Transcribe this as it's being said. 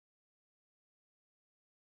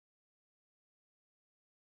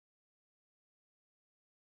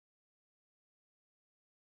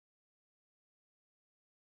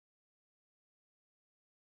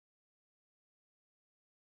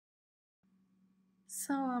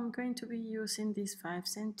So I'm going to be using this 5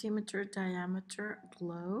 centimeter diameter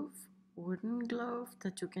glove, wooden glove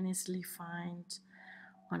that you can easily find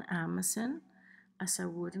on Amazon as a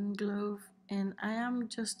wooden glove, and I am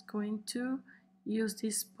just going to use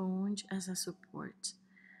this sponge as a support.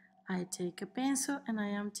 I take a pencil and I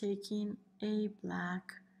am taking a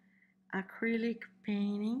black acrylic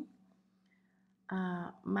painting,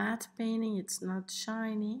 matte painting, it's not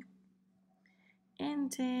shiny.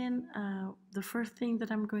 And then the first thing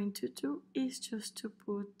that I'm going to do is just to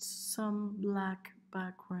put some black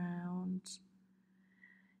background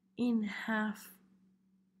in half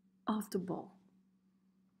of the ball.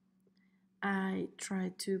 I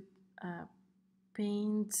try to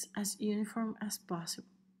paint as uniform as possible,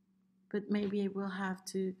 but maybe I will have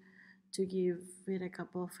to give it a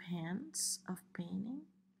couple of hands of painting.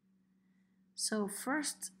 So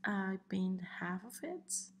first I paint half of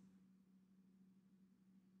it,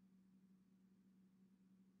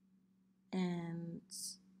 and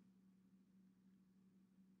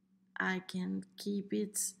I can keep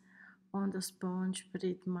it on the sponge, but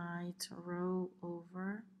it might roll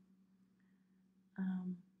over.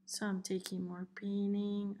 So I'm taking more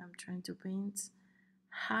painting. I'm trying to paint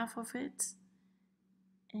half of it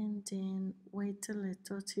and then wait a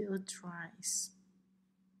little till it dries.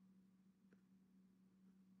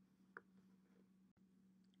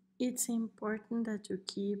 It's important that you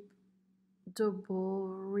keep the ball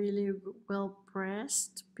really well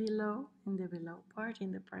pressed below, in the below part,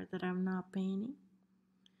 in the part that I'm not painting.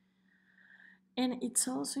 And it's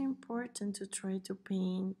also important to try to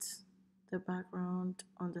paint the background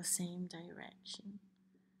on the same direction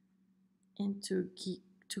and to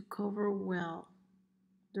cover well.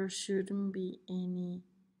 There shouldn't be any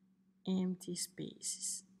empty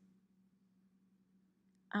spaces.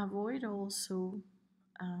 Avoid also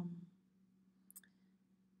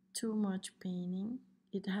too much painting.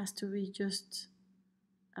 It has to be just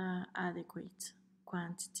adequate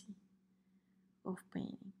quantity of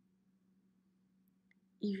painting.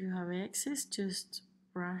 If you have excess, just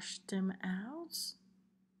brush them out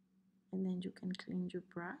and then you can clean your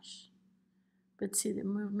brush. But see, the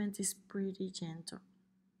movement is pretty gentle.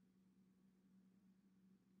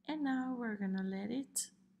 And now we're gonna let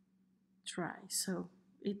it dry. So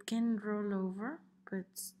it can roll over, but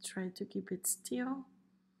try to keep it still.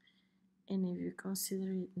 And if you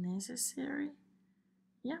consider it necessary,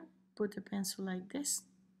 yeah, put the pencil like this.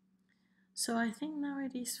 So I think now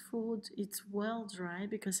it is full, it's well dry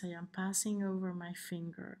because I am passing over my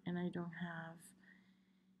finger and I don't have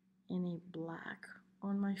any black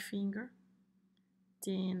on my finger.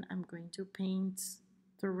 Then I'm going to paint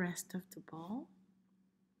the rest of the ball.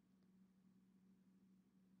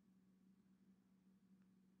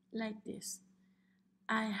 Like this.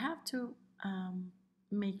 I have to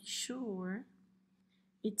make sure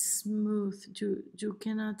it's smooth. You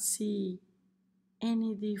cannot see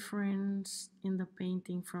any difference in the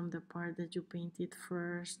painting from the part that you painted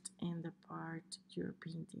first and the part you're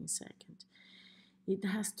painting second. It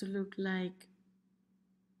has to look like,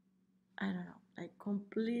 I don't know, like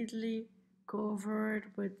completely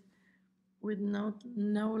covered with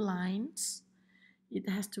no lines. It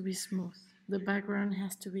has to be smooth. The background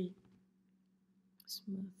has to be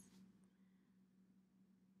smooth.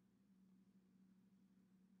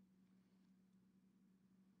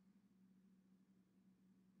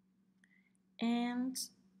 And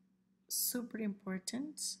super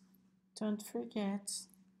important, don't forget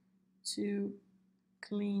to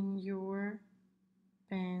clean your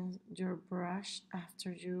pen, your brush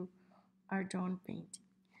after you are done painting.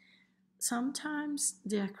 Sometimes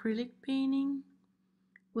the acrylic painting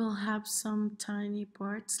will have some tiny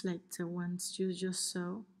parts like the ones you just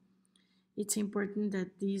saw. It's important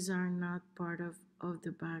that these are not part of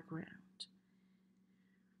the background.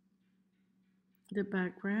 The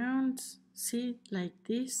background, see, like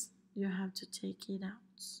this, you have to take it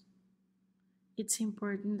out. It's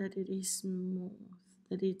important that it is smooth,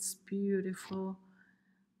 that it's beautiful,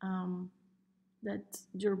 that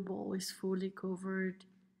your ball is fully covered.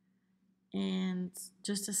 And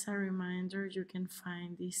just as a reminder, you can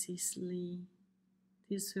find this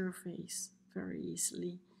surface very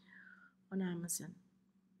easily on Amazon.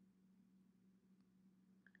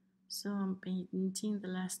 So I'm painting the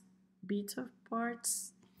last bit of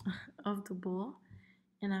parts of the ball,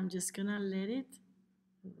 and I'm just gonna let it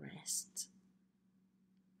rest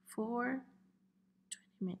for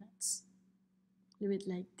 20 minutes. Leave it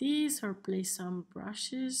like this or place some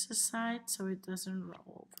brushes aside so it doesn't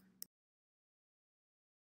roll over.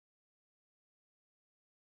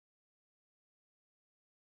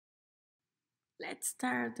 Let's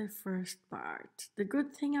start the first part. The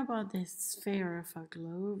good thing about the sphere of a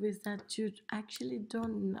globe is that you actually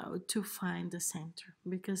don't know to find the center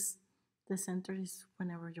because the center is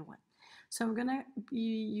whenever you want. So I'm gonna be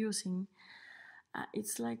using,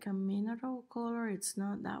 it's like a mineral color, it's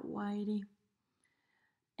not that whitey,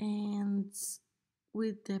 and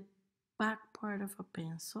with the back part of a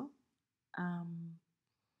pencil, um,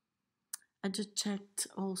 I just checked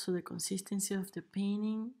also the consistency of the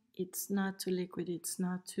painting. It's not too liquid, it's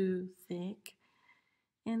not too thick.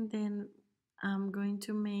 And then I'm going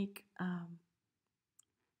to make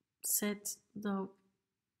set the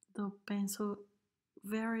pencil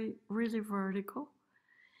very really vertical,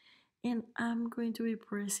 and I'm going to be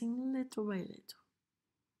pressing little by little.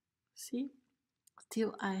 See,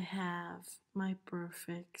 till I have my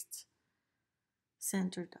perfect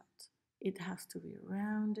center dot. It has to be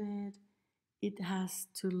rounded. It has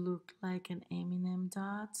to look like an M&M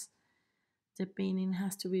dot. The painting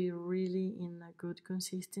has to be really in a good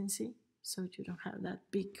consistency so you don't have that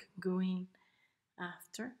peak going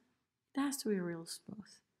after. It has to be real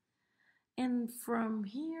smooth. And from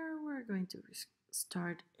here, we're going to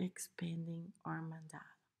start expanding our mandala.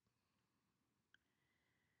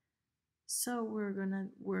 So we're gonna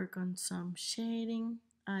work on some shading.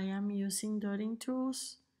 I am using dotting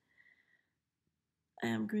tools. I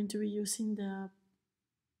am going to be using the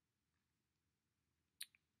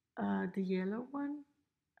yellow one.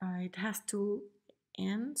 It has two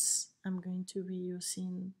ends. I'm going to be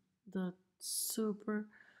using the super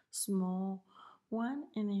small one,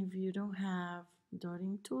 and if you don't have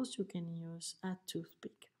dotting tools, you can use a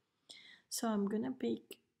toothpick. So I'm gonna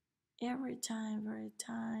pick every time very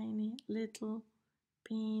tiny little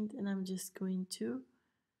paint, and I'm just going to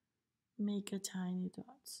make a tiny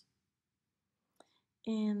dots.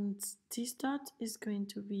 And this dot is going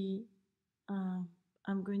to be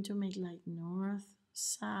I'm going to make like north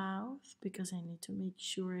south because I need to make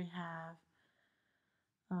sure I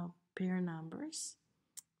have pair numbers,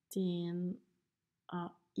 then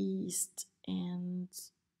east and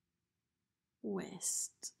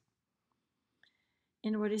west.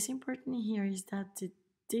 And what is important here is that the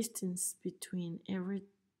distance between every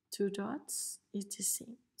two dots is the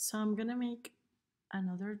same. So I'm gonna make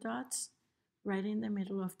another dot right in the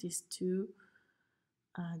middle of these two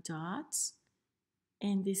dots,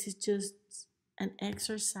 and this is just an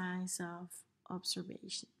exercise of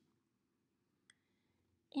observation.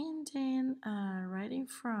 And then right in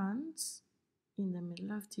front, in the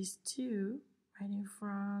middle of these two, right in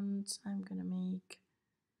front, I'm gonna make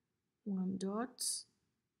one dot.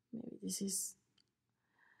 Maybe this is,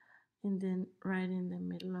 and then right in the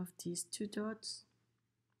middle of these two dots,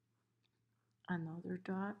 another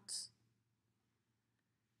dot,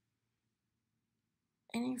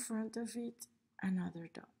 and in front of it, another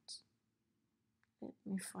dot. Let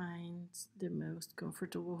me find the most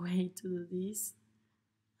comfortable way to do this.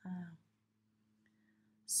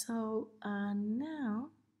 Now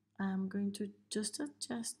I'm going to just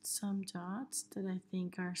adjust some dots that I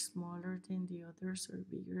think are smaller than the others or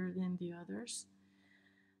bigger than the others,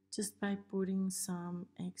 just by putting some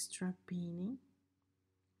extra painting.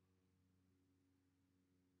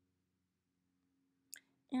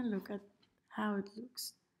 And look at how it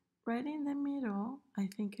looks. Right in the middle, I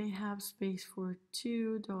think I have space for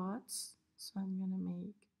two dots, so I'm gonna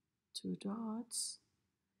make two dots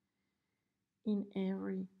in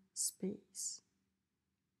every space.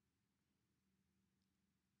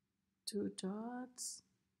 Two dots,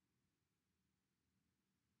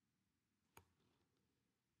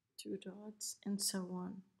 two dots, and so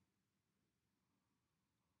on.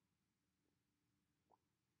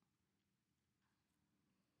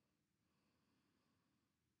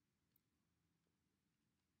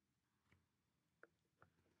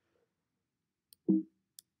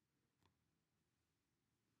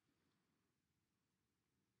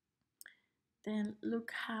 Then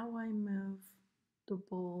look how I move the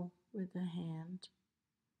ball with the hand.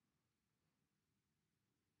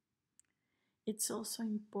 It's also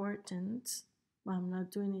important, but I'm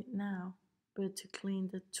not doing it now, but to clean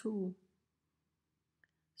the tool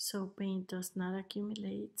so paint does not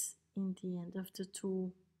accumulate in the end of the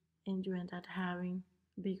tool and you end up having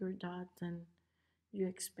bigger dot than you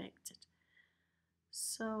expected.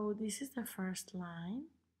 So this is the first line.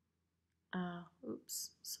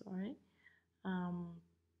 Oops, sorry.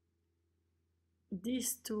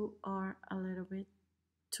 These two are a little bit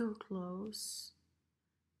too close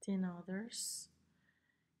than others,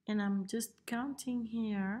 and I'm just counting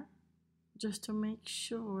here just to make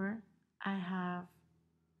sure I have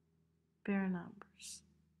pair numbers.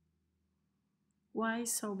 Why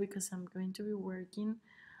so? Because I'm going to be working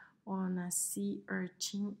on a sea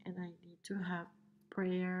urchin, and I need to have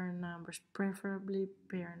pair numbers, preferably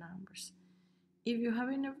pair numbers. If you have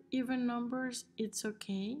enough even numbers, it's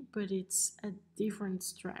okay, but it's a different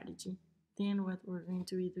strategy than what we're going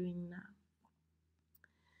to be doing now.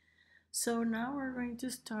 So now we're going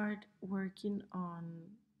to start working on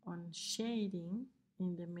shading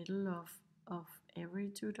in the middle of every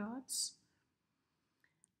two dots.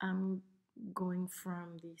 I'm going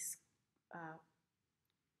from this uh,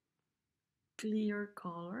 clear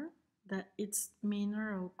color that it's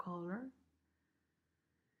mineral color.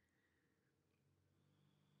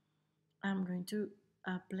 I'm going to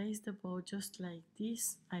place the bow just like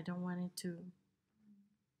this. I don't want it to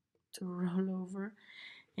roll over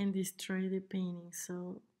and destroy the painting.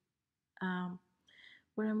 So um,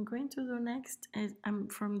 what I'm going to do next is I'm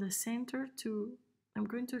from the center to, I'm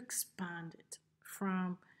going to expand it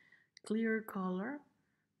from clear color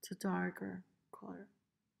to darker color.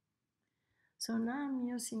 So now I'm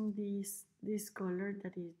using this color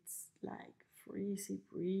that it's like freezy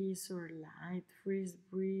breeze or light freeze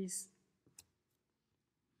breeze.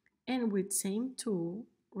 And with same tool,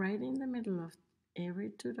 right in the middle of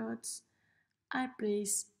every two dots, I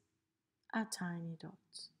place a tiny dot.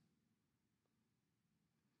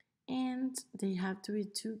 And they have to be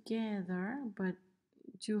together, but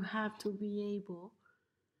you have to be able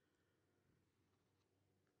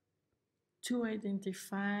to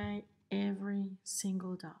identify every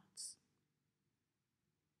single dot.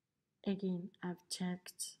 Again, I've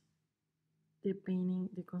checked the painting,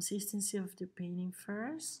 the consistency of the painting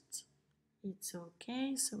first. It's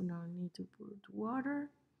okay, so no need to put water.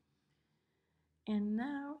 And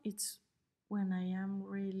now it's when I am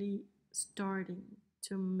really starting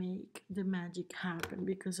to make the magic happen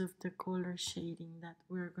because of the color shading that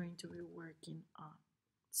we're going to be working on.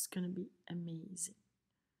 It's gonna be amazing.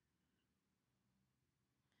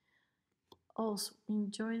 Also,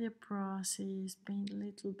 enjoy the process, paint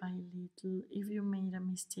little by little. If you made a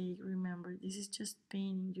mistake, remember this is just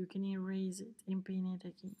painting. You can erase it and paint it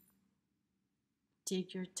again.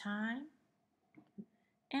 Take your time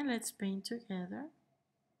and let's paint together.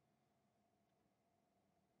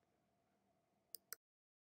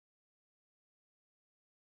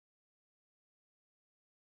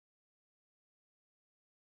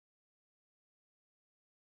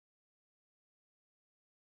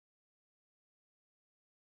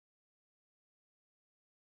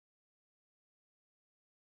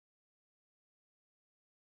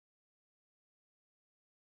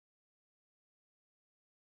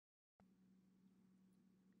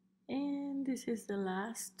 And this is the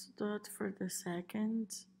last dot for the second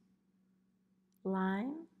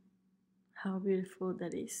line. How beautiful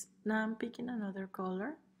that is. Now I'm picking another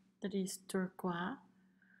color that is turquoise.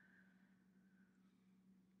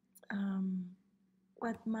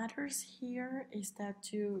 What matters here is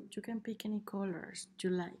that you can pick any colors you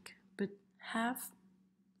like, but have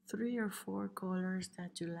 3 or 4 colors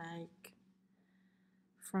that you like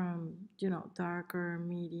from darker,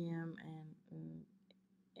 medium,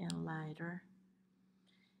 and lighter.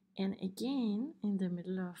 And again, in the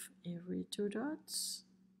middle of every two dots,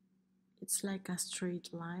 it's like a straight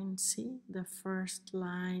line. See, the first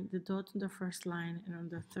line, the dot on the first line and on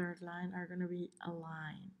the third line are going to be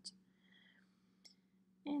aligned.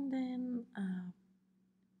 And then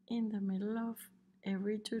in the middle of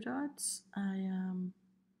every two dots, I am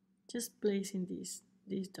just placing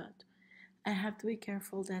this dot. I have to be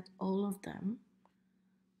careful that all of them,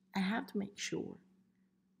 I have to make sure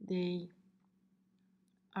they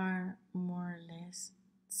are more or less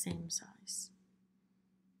same size.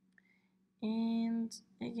 And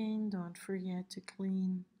again, don't forget to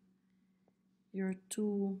clean your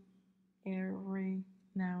tool every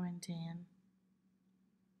now and then.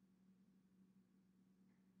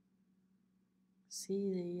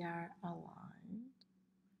 See, they are aligned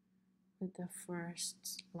with the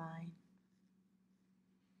first line.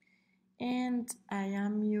 And I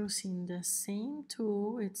am using the same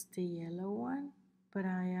tool, it's the yellow one, but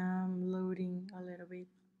I am loading a little bit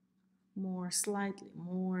more, slightly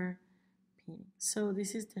more painting. So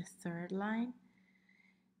this is the third line,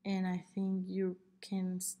 and I think you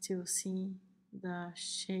can still see the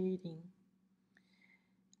shading.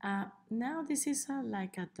 Now this is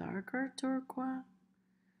like a darker turquoise.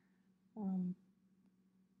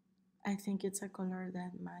 I think it's a color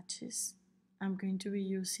that matches. I'm going to be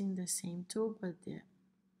using the same tool, but the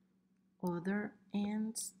other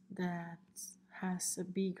end that has a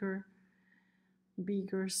bigger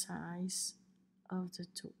size of the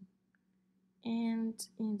tool. And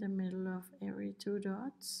in the middle of every two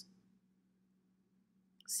dots,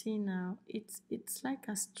 See now, it's like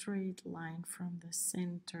a straight line from the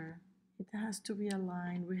center. It has to be a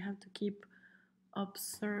line. We have to keep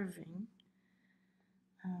observing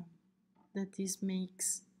um, that this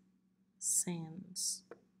makes sense.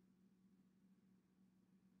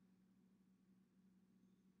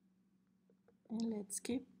 And let's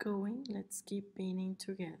keep going. Let's keep painting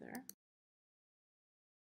together.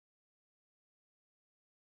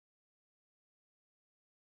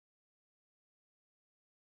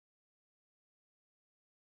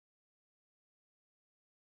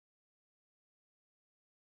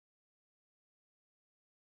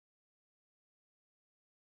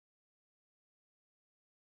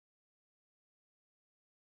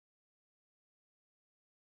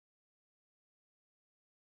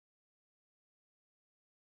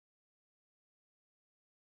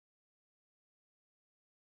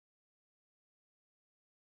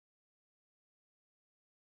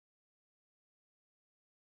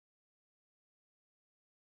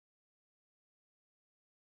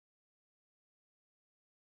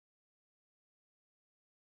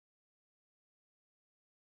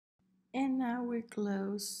 And now we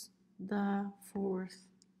close the fourth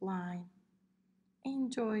line.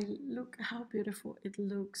 Enjoy, look how beautiful it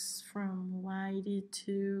looks from whitey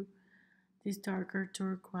to this darker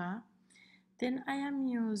turquoise. Then I am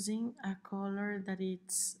using a color that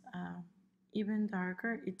it's even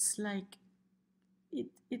darker. It's like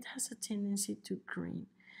it has a tendency to green.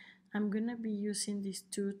 I'm gonna be using these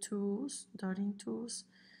two tools, dotting tools,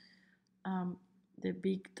 um, the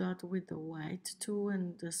big dot with the white tool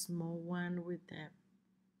and the small one with the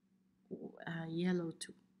yellow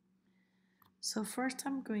tool. So first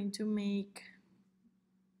I'm going to make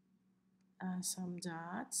some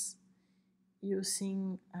dots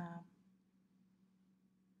using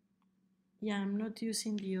yeah, I'm not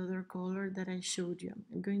using the other color that I showed you.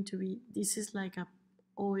 I'm going to be, this is like a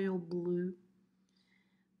oil blue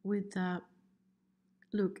with the,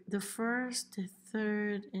 look, the first, the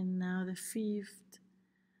third, and now the fifth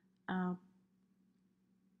uh,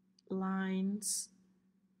 lines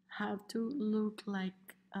have to look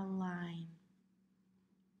like a line.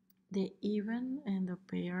 The even and the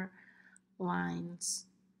pair lines,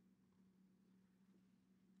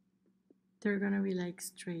 they're gonna be like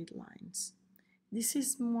straight lines. This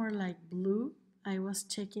is more like blue. I was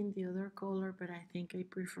checking the other color, but I think I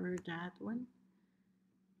prefer that one.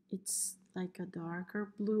 It's like a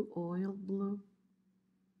darker blue, oil blue,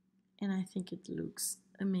 and I think it looks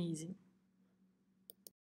amazing.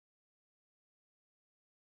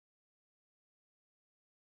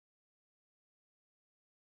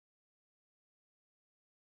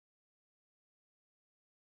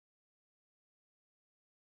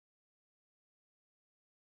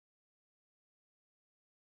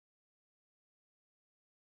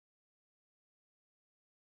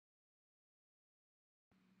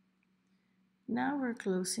 Now we're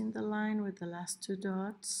closing the line with the last two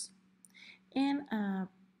dots, and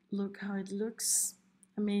look how it looks.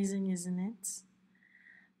 Amazing, isn't it?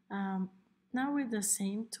 Now with the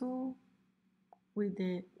same tool, with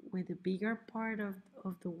the bigger part of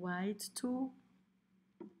the white tool,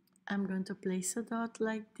 I'm going to place a dot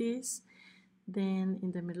like this, then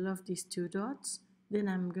in the middle of these two dots, then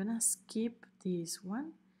I'm gonna skip this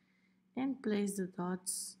one and place the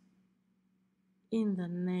dots in the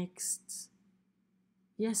next.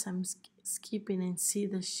 Yes, I'm skipping and see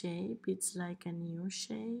the shape. It's like a new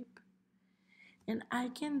shape. And I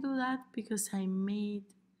can do that because I made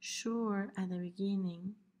sure at the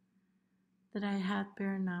beginning that I had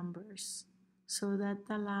pair numbers. So that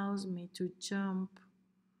allows me to jump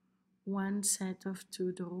one set of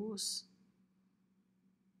two rows.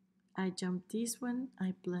 I jump this one,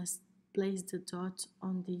 I place the dot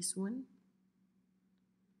on this one.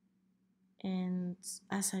 And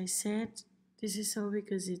as I said, this is all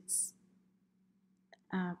because it's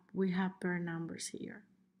we have pair numbers here.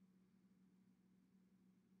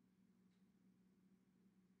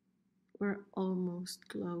 We're almost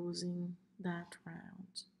closing that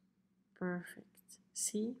round. Perfect.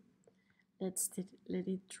 See? Let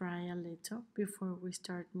it dry a little before we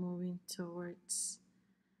start moving towards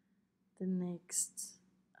the next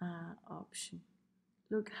option.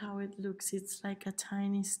 Look how it looks. It's like a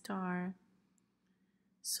tiny star.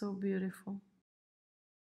 So beautiful.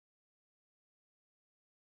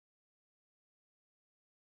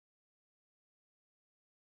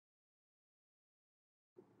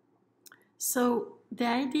 So the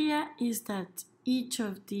idea is that each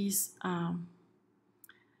of these,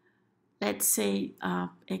 let's say,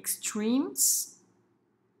 extremes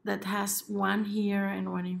that has one here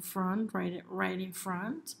and one in front, right in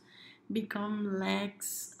front, become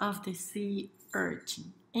legs of the sea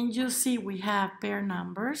urchin. And you see we have pair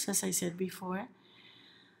numbers, as I said before.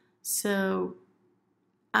 So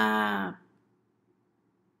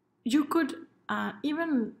you could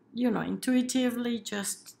even, intuitively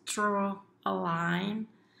just draw a line,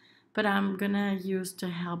 but I'm gonna use the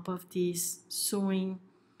help of this sewing.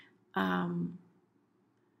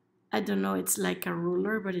 I don't know, it's like a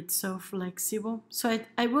ruler, but it's so flexible. So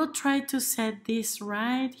I will try to set this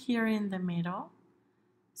right here in the middle,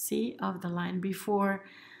 see, of the line before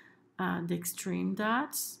the extreme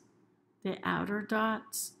dots, the outer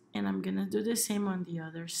dots, and I'm gonna do the same on the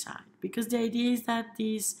other side, because the idea is that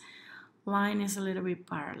this line is a little bit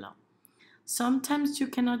parallel. Sometimes you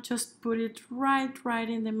cannot just put it right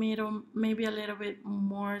in the middle, maybe a little bit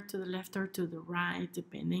more to the left or to the right,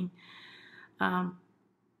 depending on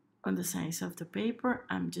the size of the paper.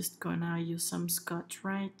 I'm just gonna use some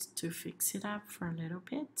Scotch-Brite to fix it up for little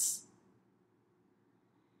bits.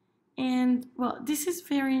 And well, this is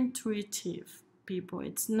very intuitive, people.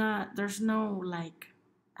 It's not, there's no like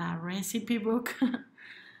a recipe book.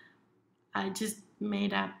 I just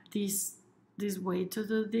made up this way to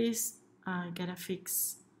do this. I gotta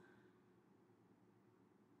fix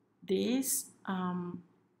this,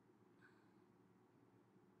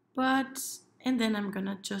 and then I'm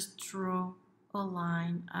gonna just draw a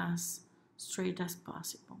line as straight as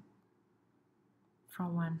possible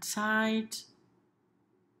from one side.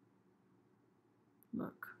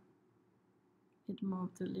 Look, it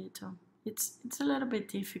moved a little. It's a little bit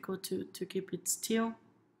difficult to keep it still,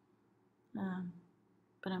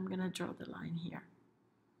 but I'm gonna draw the line here.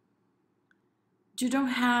 You don't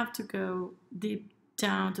have to go deep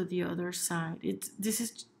down to the other side. This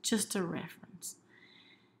is just a reference.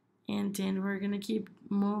 And then we're gonna keep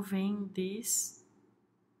moving this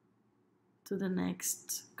to the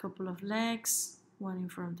next couple of legs, one in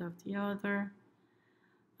front of the other.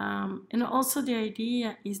 And also the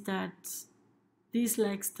idea is that these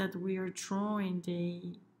legs that we are drawing,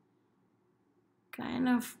 they kind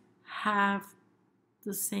of have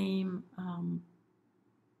the same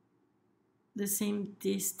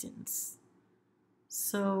distance.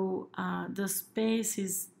 So the space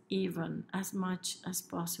is even as much as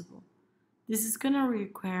possible. This is going to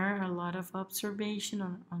require a lot of observation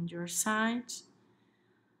on your side.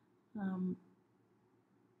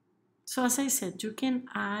 So as I said, you can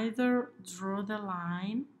either draw the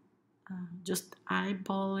line, just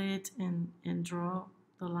eyeball it and draw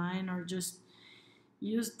the line, or just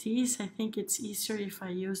use this. I think it's easier if I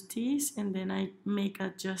use this and then I make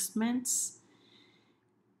adjustments.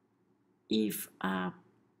 If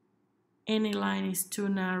any line is too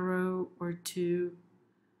narrow or too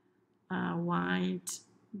wide,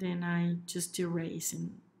 then I just erase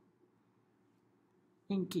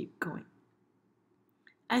and keep going.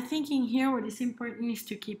 I think in here what is important is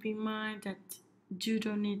to keep in mind that you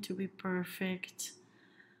don't need to be perfect.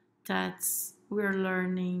 We're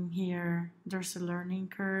learning here. There's a learning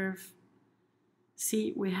curve.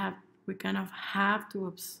 See, we kind of have to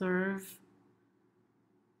observe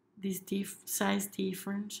these size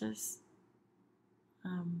differences.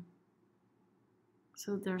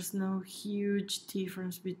 So there's no huge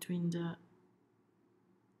difference between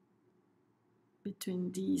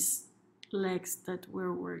these legs that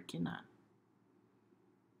we're working on.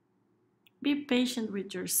 Be patient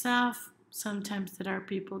with yourself. Sometimes there are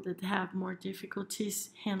people that have more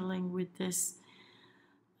difficulties handling with this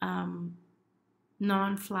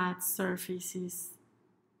non-flat surfaces.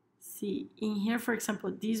 See, in here, for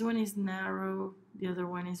example, this one is narrow, the other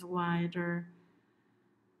one is wider.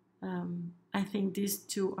 I think these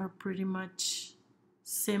two are pretty much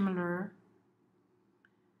similar.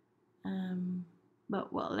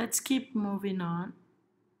 But well, let's keep moving on,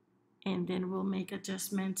 and then we'll make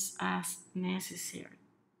adjustments as necessary.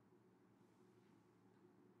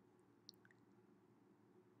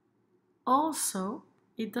 Also,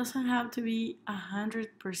 it doesn't have to be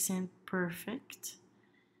 100% perfect.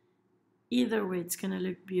 Either way, it's gonna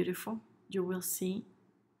look beautiful. You will see.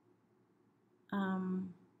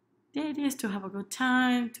 The idea is to have a good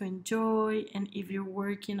time, to enjoy, and if you're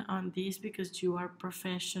working on this because you are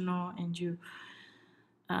professional and you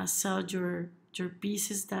sell your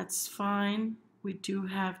pieces, that's fine. We do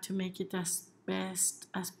have to make it as best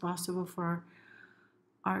as possible for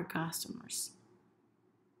our customers.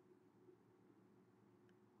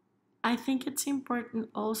 I think it's important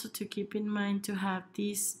also to keep in mind to have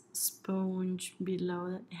this sponge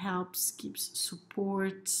below that helps, keeps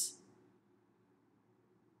supports,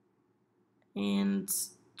 and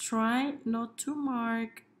try not to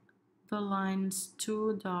mark the lines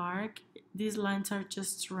too dark. These lines are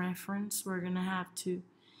just reference. We're gonna have to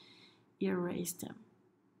erase them.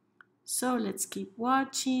 So let's keep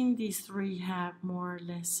watching. These three have more or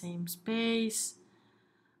less same space.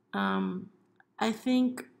 I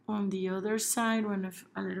think on the other side, one of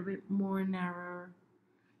a little bit more narrow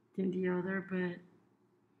than the other, but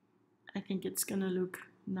I think it's gonna look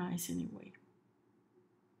nice anyway.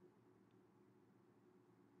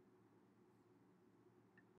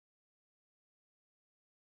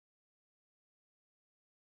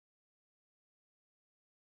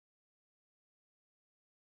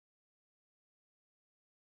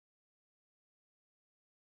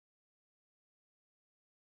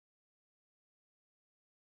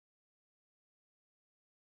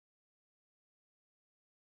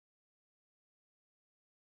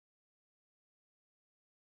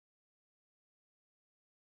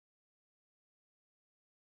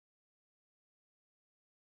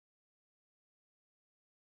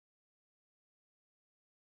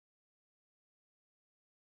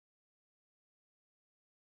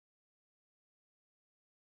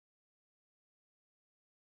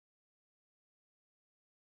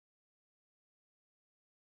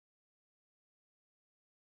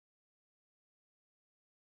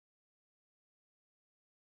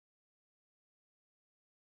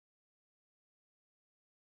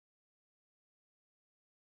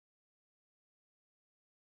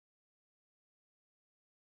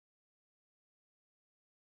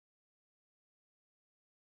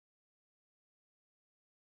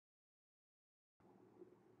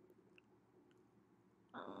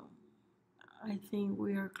 Um, I think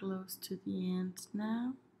we are close to the end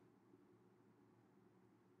now.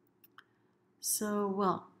 So,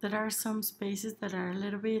 well, there are some spaces that are a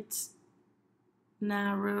little bit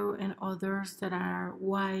narrow and others that are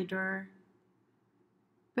wider.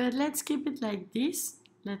 But let's keep it like this.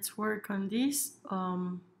 Let's work on this.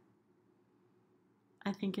 I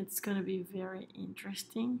think it's going to be very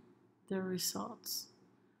interesting, the results.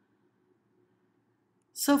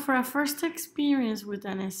 So for a first experience with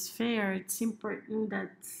an sphere, it's important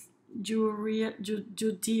that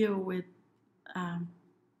you deal with um,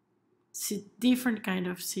 different kind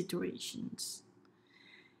of situations.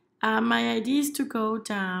 My idea is to go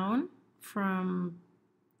down from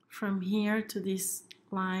here to this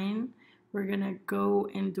line. We're gonna go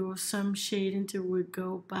and do some shade until we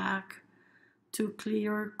go back to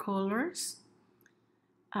clear colors.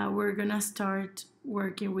 We're gonna start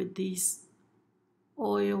working with this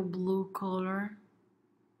oil blue color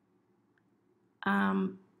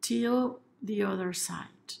till the other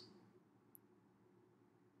side.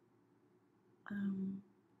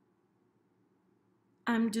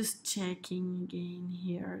 I'm just checking again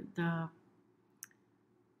here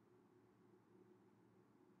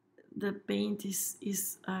the paint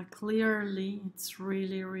is clearly, it's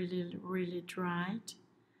really dried.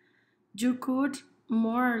 You could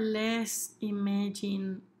more or less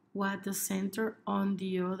imagine what the center on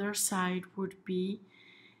the other side would be,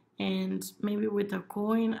 and maybe with a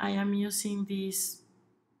coin I am using this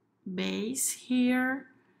base here.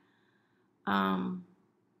 I'm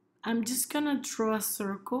just gonna draw a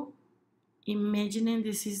circle, imagining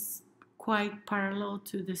this is quite parallel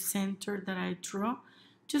to the center that I draw,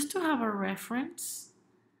 just to have a reference.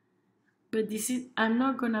 But this is, I'm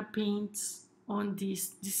not gonna paint on this.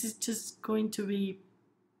 This is just going to be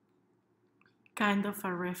kind of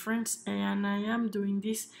a reference, and I am doing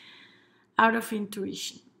this out of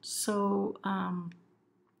intuition. So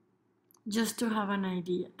just to have an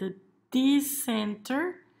idea that this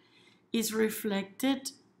center is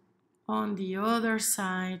reflected on the other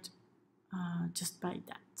side just by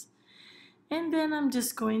that. And then I'm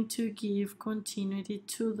just going to give continuity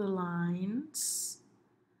to the lines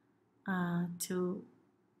till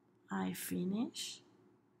I finish.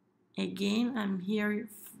 Again, I'm here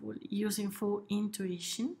using full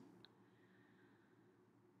intuition.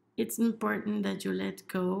 It's important that you let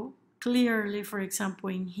go. Clearly, for example,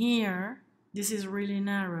 in here, this is really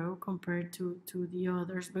narrow compared to the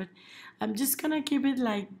others, but I'm just gonna keep it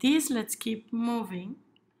like this. Let's keep moving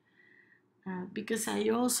because I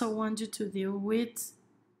also want you to deal with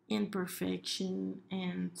imperfection,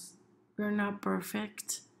 and we're not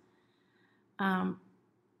perfect.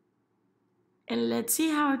 And let's see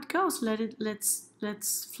how it goes.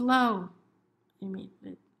 Let's flow. I mean,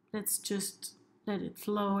 let's just let it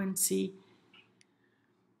flow and see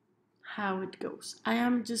how it goes. I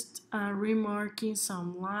am just remarking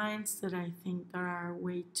some lines that I think there are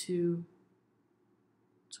way too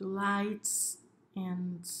light,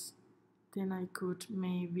 and then I could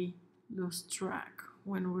maybe lose track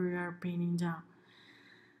when we are painting down.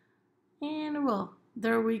 And well,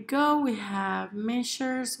 there we go. We have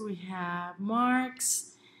measures, we have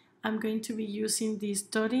marks. I'm going to be using this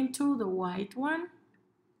dotting tool, the white one.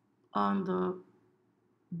 on the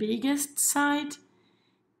biggest side,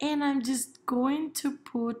 and I'm just going to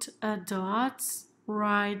put a dot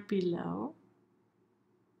right below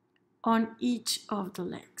on each of the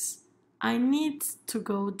legs. I need to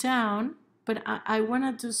go down, but I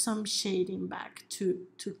want to do some shading back to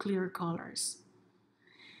clear colors.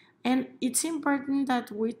 And it's important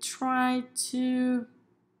that we try to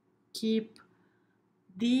keep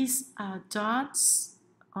these dots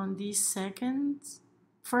on these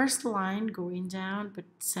first line going down, but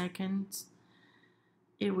second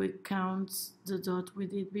it would count the dot we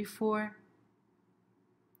did before,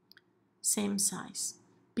 same size,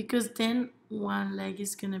 because then one leg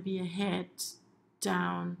is going to be ahead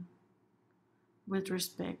down with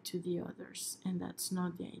respect to the others, and that's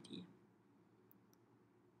not the idea.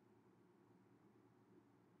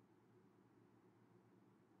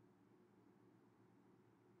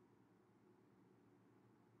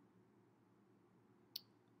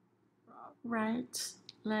 Right,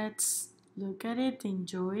 let's look at it,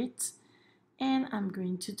 enjoy it, and I'm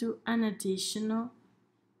going to do an additional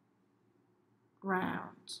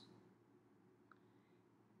round.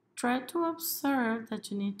 Try to observe that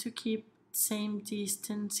you need to keep same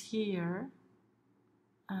distance here,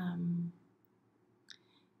 and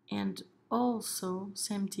also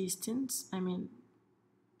same distance. I mean,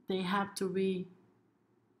 they have to be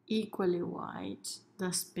equally wide,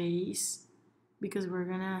 the space, because we're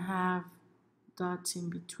gonna have dots in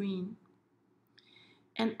between.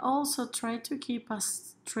 And also try to keep a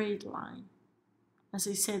straight line. As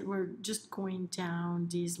I said, we're just going down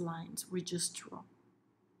these lines we just drew.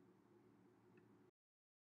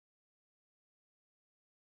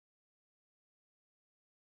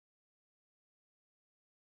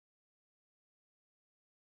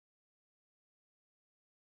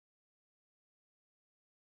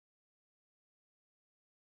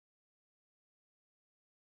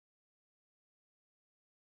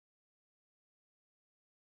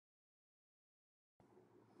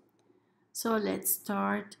 So let's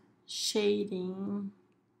start shading.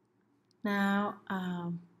 Now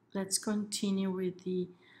let's continue with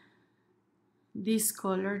this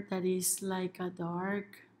color that is like a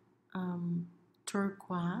dark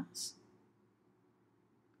turquoise.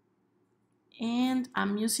 And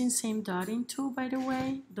I'm using same dotting tool, by the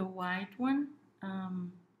way, the white one.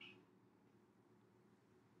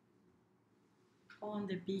 On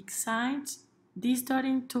the big side, these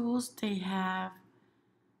dotting tools, they have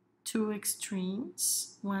two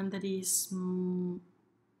extremes. One that is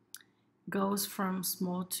goes from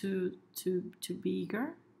small to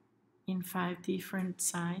bigger in 5 different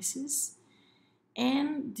sizes,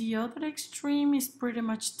 and the other extreme is pretty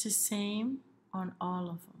much the same on all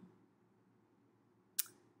of them.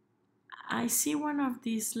 I see one of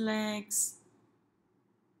these legs,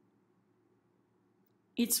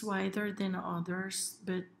 it's wider than others,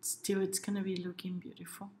 but still it's gonna be looking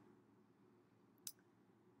beautiful.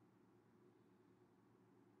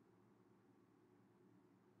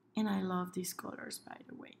 And I love these colors, by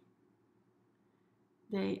the way.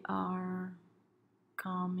 They are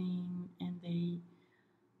calming and they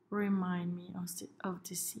remind me of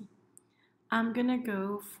the sea. I'm gonna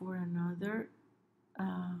go for another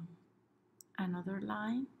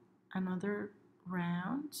line, another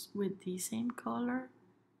round with the same color.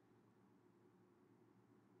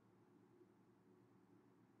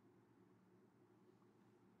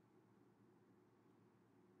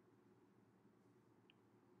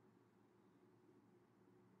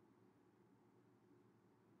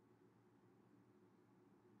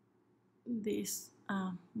 This,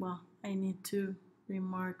 well, I need to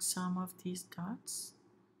remark some of these dots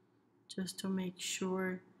just to make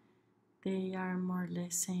sure they are more or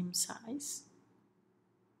less same size.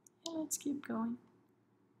 And let's keep going.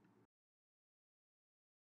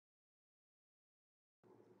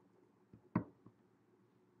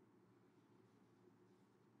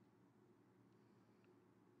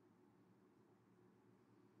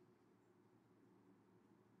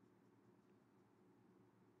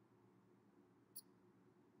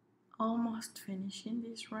 Almost finishing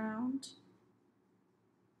this round.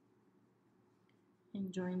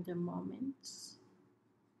 Enjoying the moments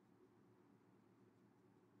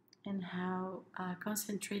and how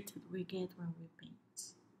concentrated we get when we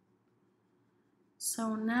paint.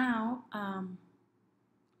 So now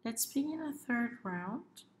let's begin a third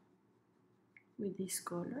round with this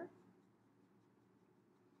color.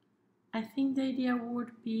 I think the idea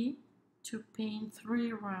would be to paint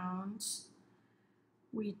 3 rounds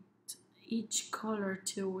with each color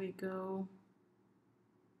till we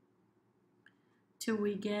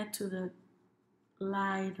get to the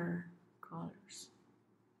lighter colors.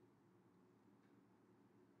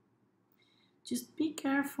 Just be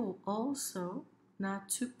careful also not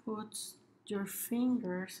to put your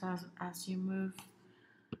fingers as you move,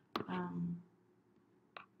 um,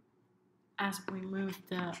 as we move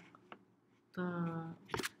the,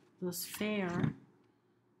 the sphere.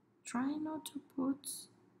 Try not to put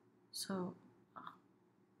so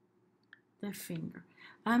the finger.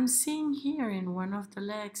 I'm seeing here in one of the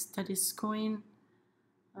legs that is going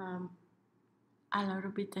um, a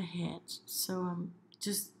little bit ahead. So I'm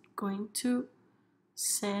just going to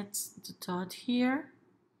set the dot here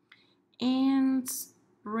and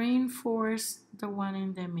reinforce the one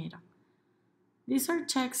in the middle. These are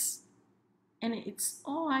checks and it's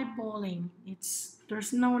all eyeballing.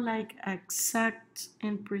 There's no like exact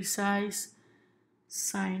and precise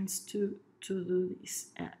science to do this.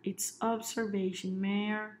 It's observation,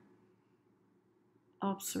 mere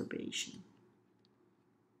observation.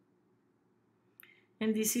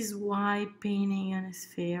 And this is why painting a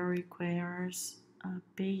sphere requires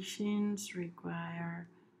patience, require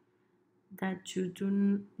that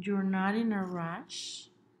you're not in a rush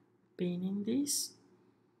painting this.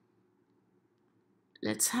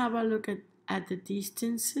 Let's have a look at the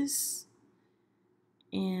distances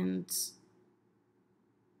and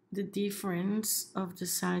the difference of the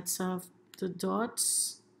sides of the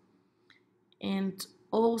dots, and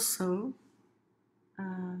also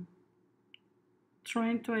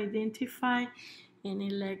trying to identify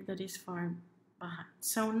any leg that is far behind.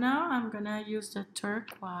 So now I'm gonna use the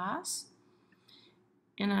turquoise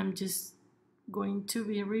and I'm just going to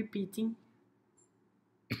be repeating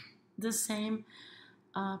the same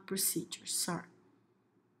procedure. Sorry.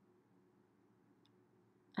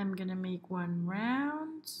 I'm gonna make one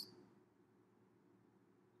round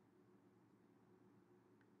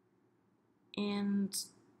and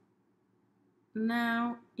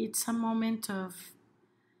now it's a moment of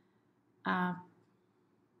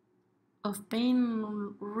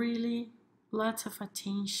paying really lots of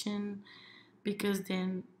attention, because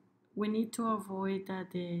then we need to avoid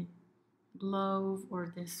that the glove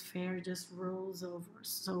or the sphere just rolls over.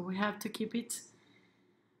 So we have to keep it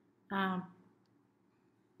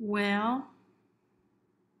well,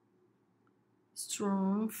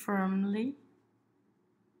 strong, firmly,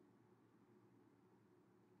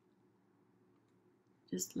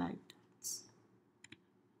 just like that.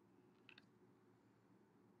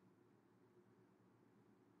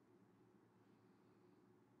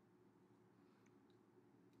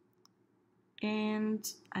 And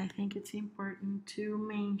I think it's important to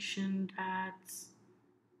mention that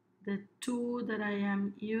the tool that I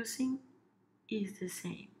am using is the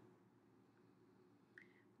same.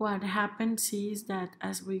 What happens is that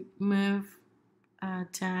as we move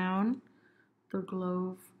down, the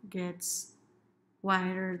glove gets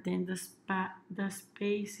wider than the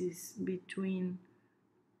spaces between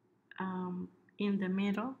in the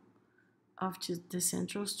middle of just the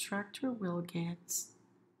central structure will get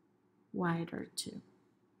wider too.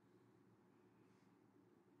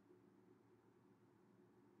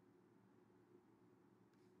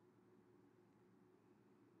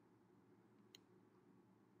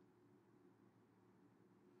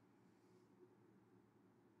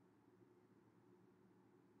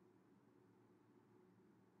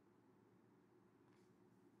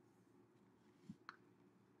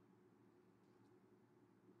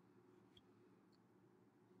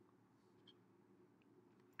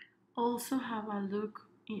 Also have a look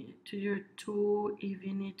to your tool. If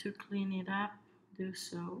you need to clean it up, do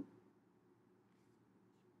so.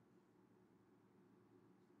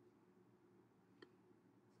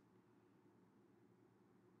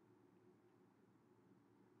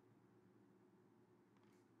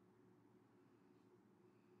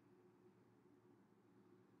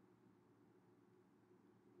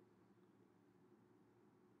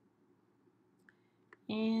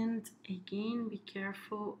 And again, be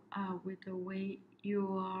careful with the way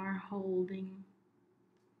you are holding.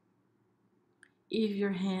 If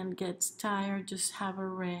your hand gets tired, just have a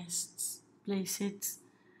rest. Place it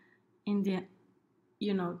in the,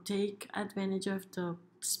 take advantage of the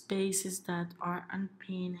spaces that are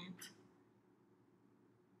unpainted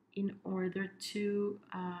in order to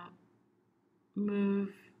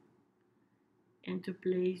move and to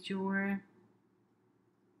place your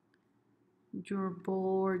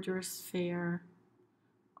board, your sphere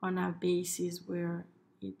on a basis where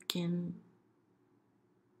it can,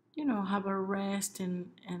 have a rest and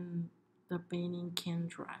the painting can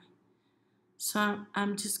dry. So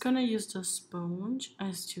I'm just gonna use the sponge,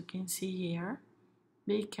 as you can see here.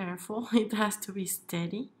 Be careful, it has to be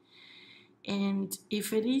steady. And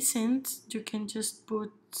if it isn't, you can just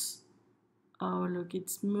put Oh, look,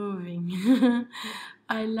 it's moving.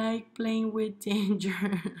 I like playing with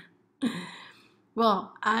danger.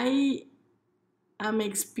 Well, I am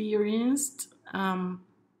experienced. I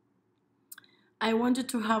wanted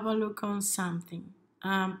to have a look on something.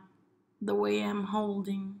 Um, the way I'm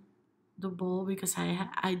holding the ball, because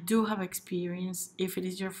I do have experience. If it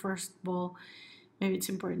is your first ball, maybe it's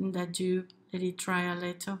important that you let it dry a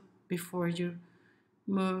little before you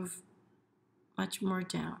move much more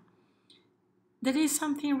down. There is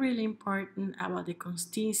something really important about the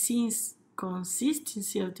consistency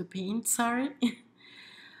of the paint. Sorry,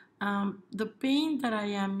 the paint that I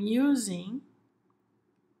am using,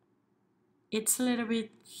 it's a little bit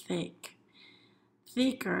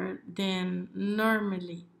thicker than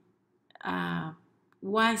normally.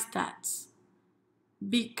 Why is that?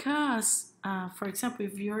 Because, for example,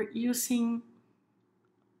 if you're using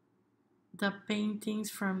the paintings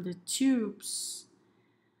from the tubes,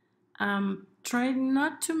 try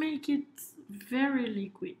not to make it very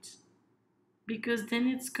liquid, because then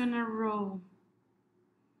it's gonna roll.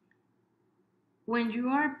 When you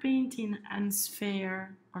are painting a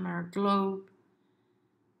sphere on our globe,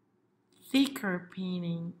 thicker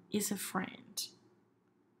painting is a friend.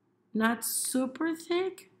 Not super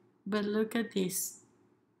thick, but look at this.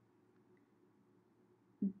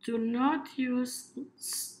 Do not use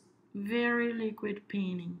very liquid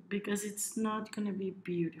painting, because it's not going to be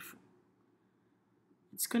beautiful.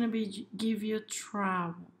 It's going to be give you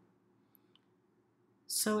trouble.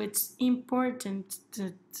 So it's important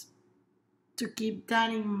to keep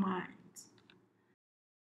that in mind.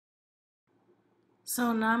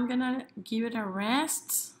 So now I'm gonna give it a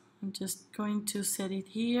rest. I'm just going to set it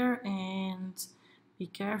here and be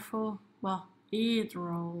careful. Well, it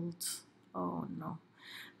rolled. Oh no.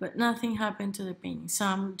 But nothing happened to the painting. So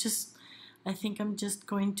I think I'm just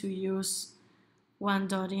going to use one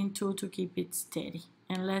dotting tool to keep it steady.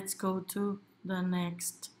 And let's go to the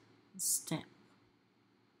next step.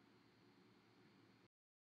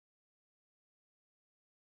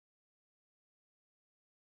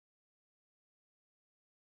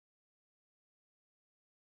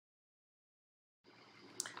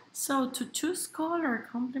 So to choose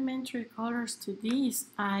complementary colors to this,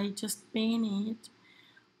 I just paint it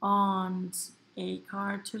on a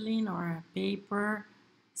cartolina or a paper.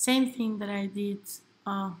 Same thing that I did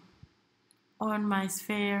uh, on my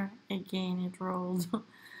sphere. Again, it rolled.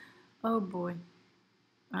 Oh boy.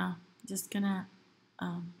 Just gonna,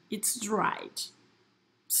 it's dried,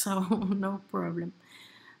 so no problem.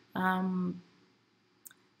 Um,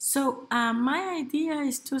 so my idea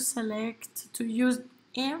is to use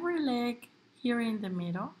every leg here in the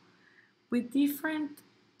middle with different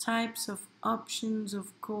types of options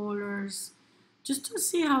of colors, just to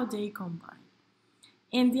see how they combine.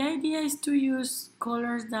 And the idea is to use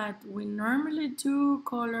colors that we normally do,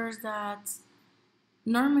 colors that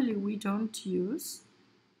normally we don't use,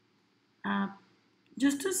 uh,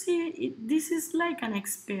 just to see it. This is like an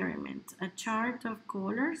experiment, a chart of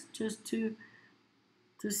colors, just to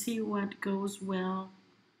see what goes well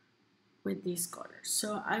with these colors.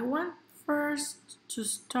 So I want first to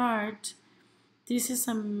start. This is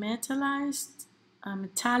a metallic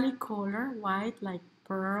color, white like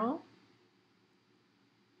pearl.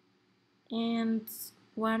 And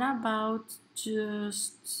what about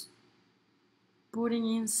just putting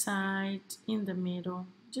inside in the middle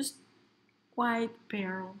just white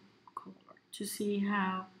pearl color to see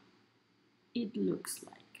how it looks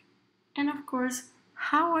like, and of course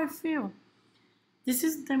how I feel. This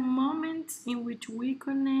is the moment in which we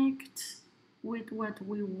connect with what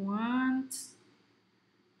we want,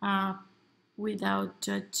 uh, without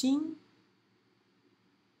judging.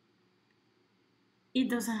 It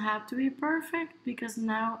doesn't have to be perfect, because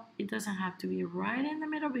now it doesn't have to be right in the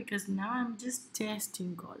middle, because now I'm just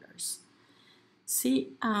testing colors. See,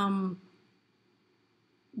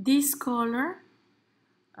 this color,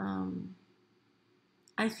 um,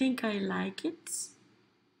 I think I like it.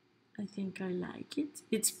 I think I like it.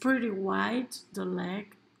 It's pretty wide, the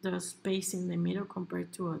leg, the space in the middle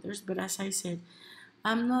compared to others. But as I said,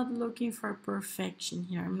 I'm not looking for perfection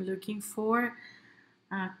here. I'm looking for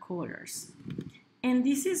colors. And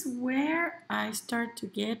this is where I start to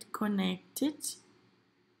get connected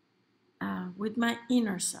with my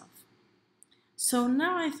inner self. So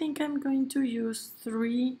now I think I'm going to use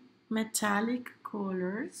 3 metallic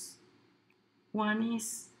colors. One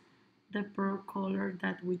is the pearl color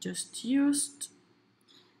that we just used.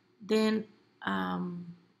 Then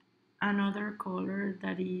another color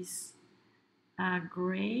that is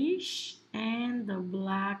grayish, and the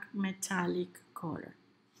black metallic color.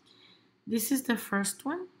 This is the first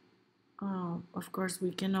one. Of course,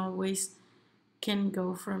 we can always can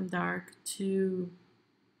go from darker to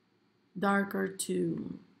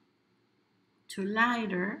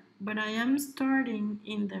lighter, but I am starting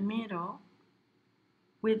in the middle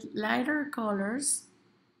with lighter colors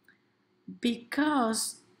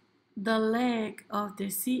because the leg of the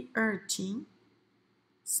sea urchin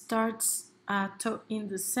starts in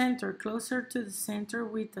the center, closer to the center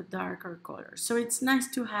with a darker color. So it's nice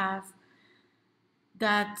to have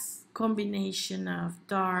that combination of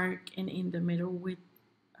dark and in the middle with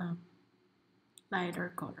a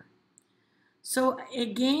lighter color. So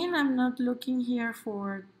again, I'm not looking here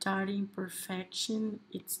for dotting perfection.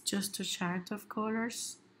 It's just a chart of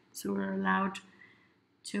colors. So we're allowed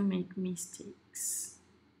to make mistakes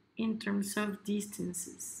in terms of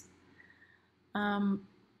distances.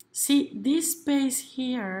 See, this space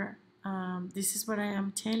here, this is what I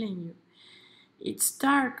am telling you. It's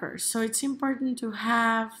darker, so it's important to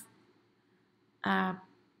have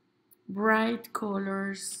bright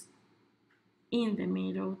colors in the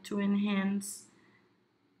middle to enhance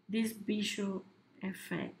these visual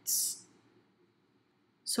effects.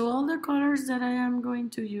 So all the colors that I am going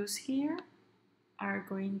to use here are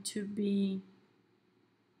going to be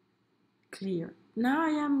clear. Now I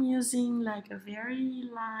am using like a very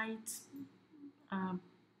light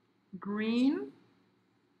green.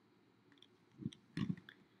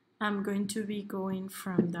 I'm going to be going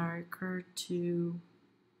from darker to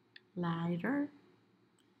lighter.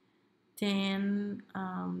 Then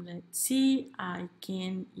let's see, I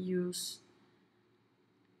can use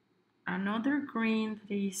another green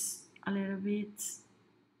that is a little bit,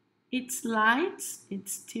 it's light,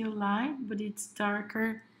 it's still light, but it's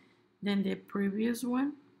darker than the previous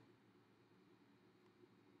one.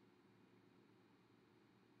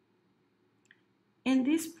 And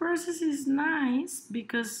this process is nice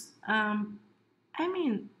because I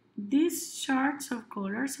mean, these charts of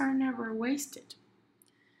colors are never wasted.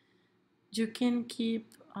 You can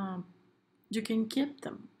keep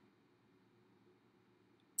them.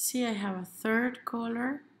 See, I have a third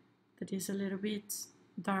color that is a little bit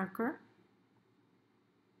darker.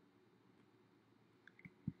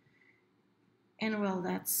 And well,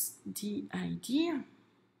 that's the idea.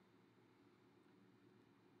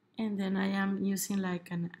 And then I am using like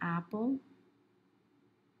an apple.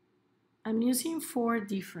 I'm using 4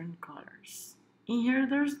 different colors. In here,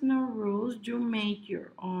 there's no rules. You make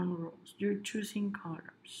your own rules. You're choosing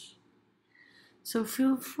colors. So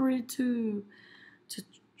feel free to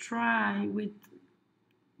try with,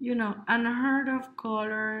 you know, unheard of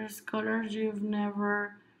colors, colors you've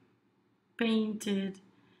never painted,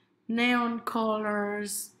 neon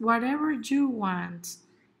colors, whatever you want.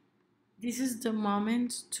 This is the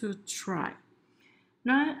moment to try.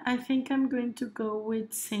 Now I think I'm going to go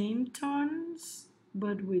with same tones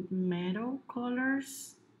but with metal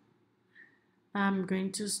colors. I'm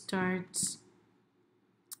going to start,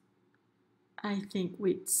 I think,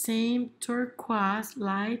 with same turquoise,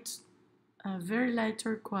 light, very light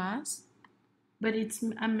turquoise, but it's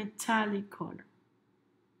a metallic color.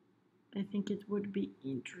 I think it would be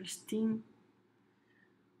interesting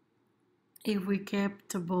if we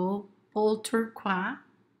kept the bowl all turquoise,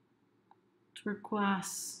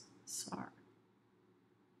 sorry.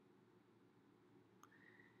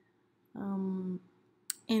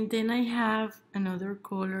 And then I have another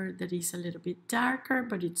color that is a little bit darker,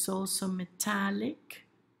 but it's also metallic,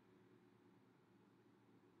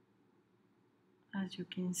 as you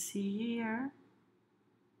can see here.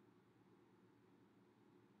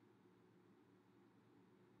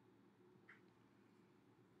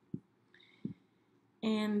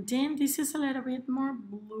 And then this is a little bit more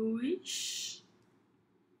bluish,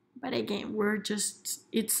 but again, we're just,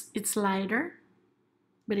 it's lighter,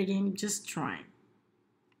 but again, just trying.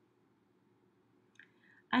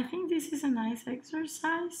 I think this is a nice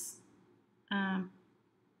exercise.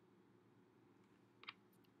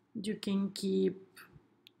 You can keep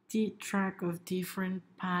track of different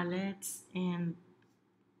palettes, and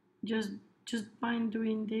just by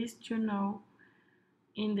doing this, you know,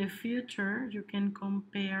 in the future you can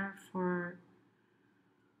compare for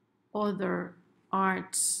other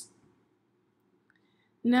arts.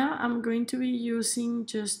 Now I'm going to be using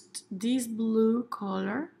just this blue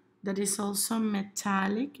color that is also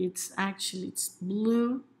metallic. It's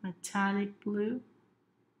blue, metallic blue.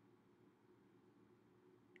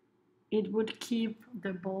 It would keep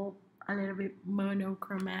the bulb a little bit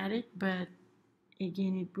monochromatic, but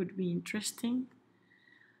again, it would be interesting.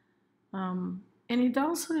 And it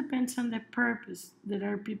also depends on the purpose.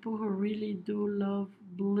 There are people who really do love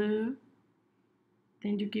blue,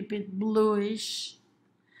 then you keep it bluish.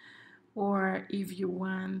 Or if you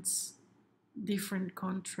want different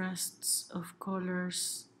contrasts of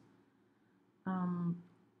colors. Um,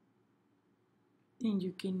 then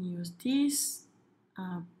you can use this.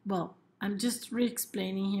 Well, I'm just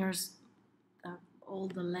re-explaining here all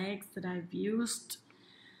the legs that I've used.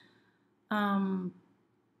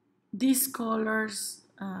 These colors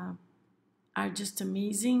are just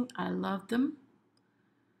amazing. I love them.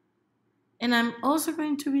 And I'm also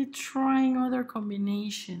going to be trying other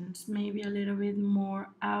combinations, maybe a little bit more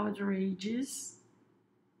outrageous,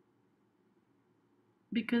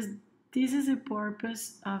 because this is the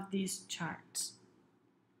purpose of these charts,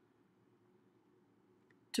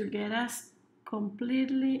 to get us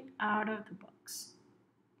completely out of the box.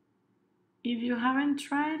 If you haven't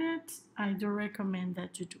tried it, I do recommend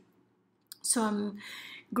that you do. So I'm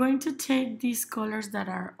going to take these colors that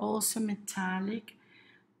are also metallic,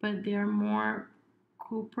 but they're more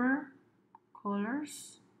copper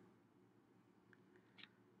colors,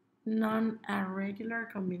 not a regular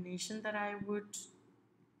combination that I would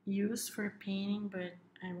use for painting, but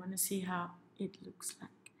I want to see how it looks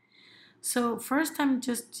like. So first I'm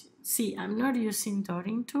not using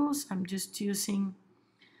dotting tools, I'm just using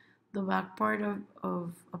the back part of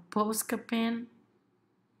a Posca pen.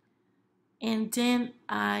 And then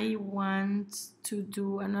I want to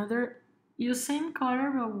do use same color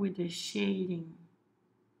but with the shading.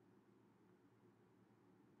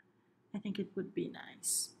 I think it would be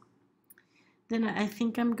nice. Then I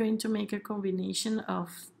think I'm going to make a combination of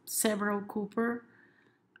several copper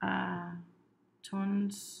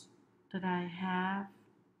tones that I have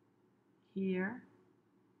here.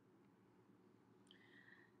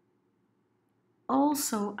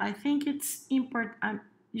 Also, I think it's important.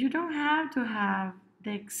 You don't have to have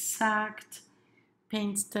the exact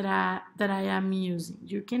paints that I am using.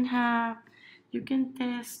 You can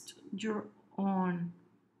test your own.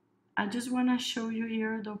 I just want to show you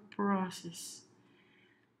here the process.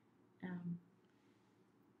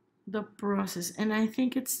 And I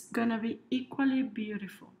think it's gonna be equally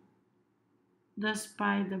beautiful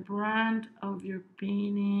despite the brand of your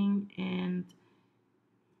painting, and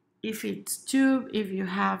if it's tube, if you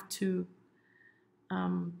have to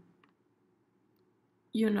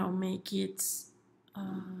make it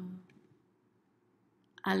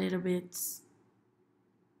a little bit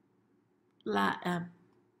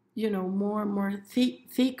more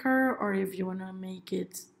thicker, or if you want to make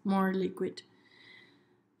it more liquid.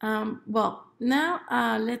 Well, now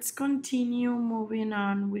let's continue moving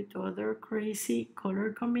on with other crazy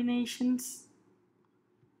color combinations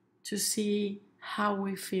to see how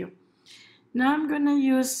we feel. Now I'm gonna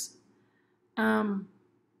use I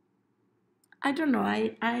don't know,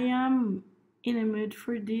 I am in a mood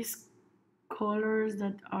for these colors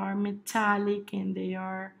that are metallic and they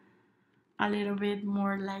are a little bit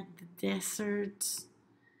more like the deserts,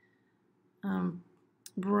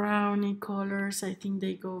 browny colors. I think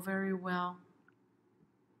they go very well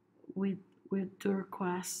with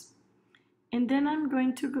turquoise. And then I'm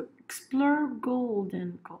going to explore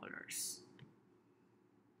golden colors.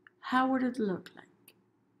 How would it look like?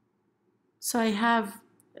 So I have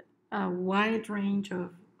a wide range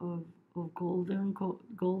of gold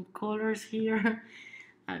colors here.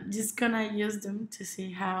 I'm just gonna use them to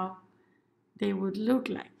see how they would look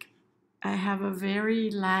like. I have a very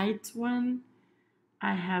light one.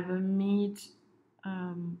 I have a mid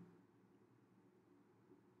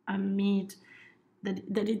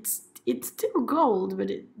that it's still gold, but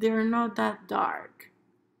they're not that dark.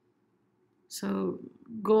 So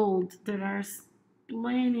gold, there are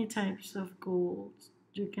plenty types of gold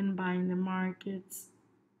you can buy in the markets,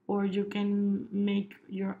 or you can make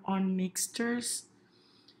your own mixtures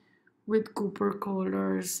with copper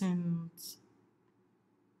colors and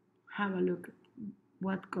have a look at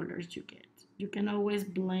what colors you get. You can always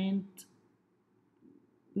blend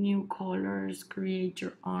new colors, create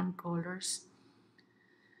your own colors.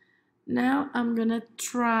 Now I'm gonna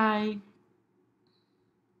try,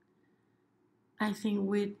 I think,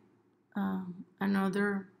 with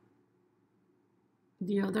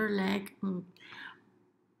the other leg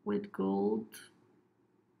with gold.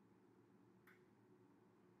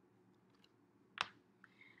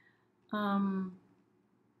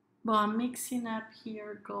 Well, I'm mixing up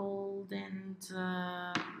here gold and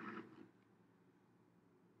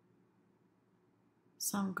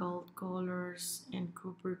some gold colors and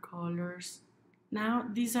copper colors. Now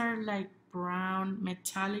these are like brown,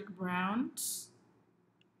 metallic browns.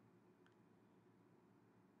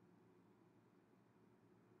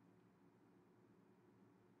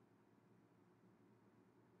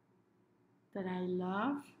 That I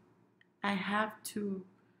love. I have to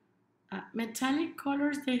metallic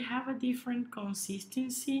colors, they have a different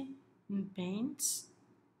consistency. in paints.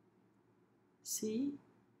 See?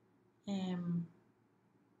 Um,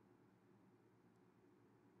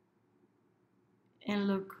 and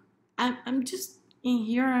look, I'm just in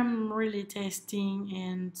here, I'm really testing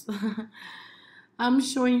and I'm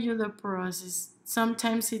showing you the process.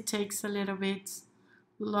 Sometimes it takes a little bit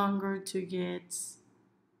longer to get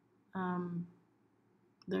um,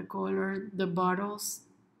 the color, the bottles.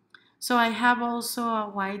 So I have also a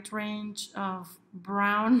wide range of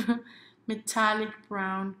brown, metallic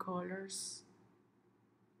brown colors.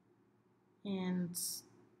 And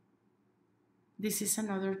this is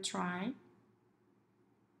another try.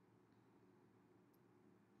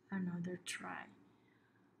 Another try.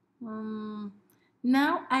 Um,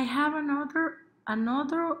 Now I have another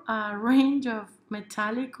range of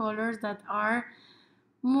metallic colors that are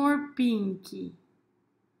more pinky.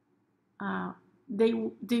 Uh,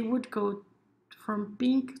 they would go from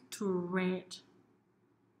pink to red,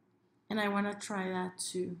 and I want to try that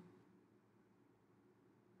too.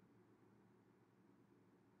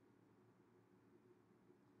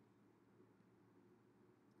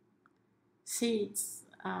 See,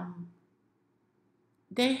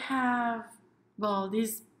 they have, well,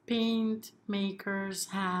 these paint makers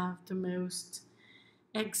have the most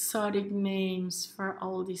exotic names for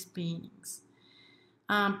all these paintings.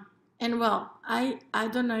 Um, and well, I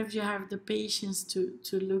don't know if you have the patience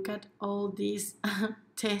to look at all these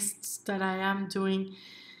tests that I am doing,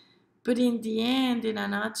 but in the end, in a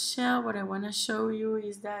nutshell, what I want to show you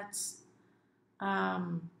is that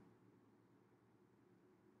um,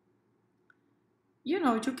 you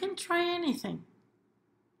can try anything,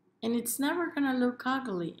 and it's never gonna look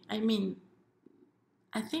ugly. I mean,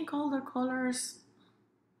 I think um,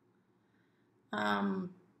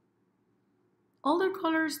 all the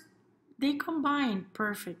colors, they combine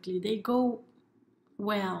perfectly. They go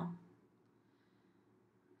well.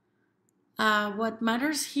 What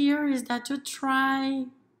matters here is that you try,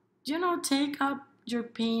 take up your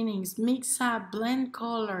paintings, mix up, blend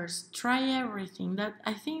colors, try everything. That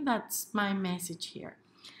I think that's my message here.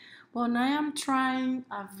 Well, now I'm trying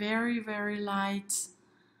a very, very light,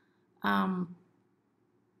 um,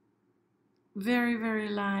 very, very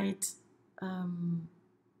light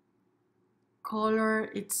color.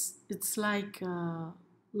 It's like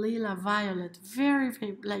lila violet, very,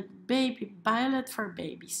 very like baby violet for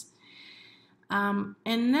babies.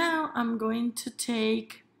 And now I'm going to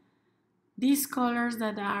take these colors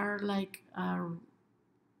that are like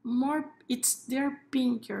more, they're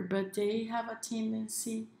pinker, but they have a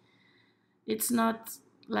tendency, it's not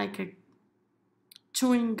like a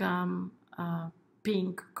chewing gum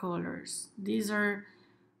pink colors. These are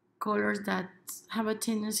colors that have a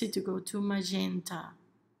tendency to go to magenta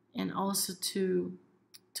and also to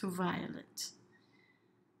violet,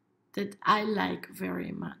 that I like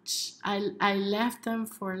very much. I left them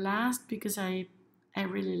for last because I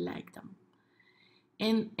really like them.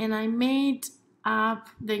 And I made up,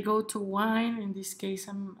 they go to wine. In this case,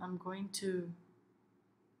 I'm going to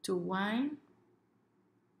wine.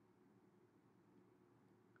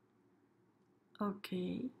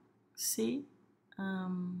 Okay, see,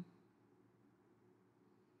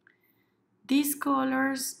 these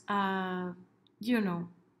colors, you know,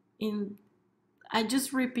 in I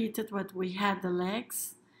just repeated what we had: the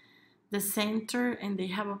legs, the center, and they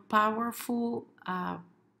have a powerful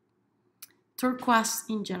turquoise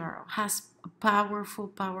in general has a powerful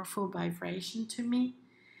vibration to me.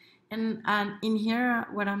 And in here,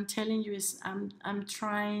 what I'm telling you is I'm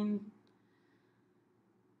trying,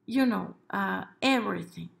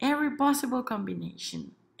 everything, every possible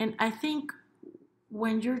combination. And I think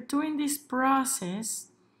when you're doing this process,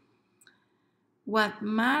 what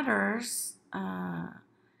matters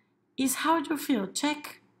is how you feel.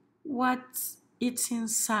 Check what it's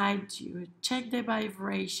inside you. Check the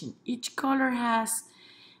vibration. Each color has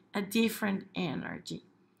a different energy.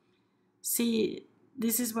 See,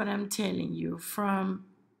 this is what I'm telling you from,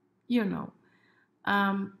 you know,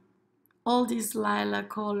 um, all these lila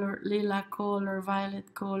color,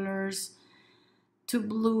 violet colors, to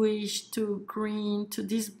bluish, to green, to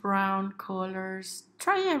these brown colors.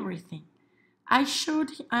 Try everything. I'm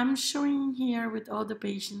showing here with all the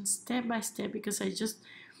patients step by step because I just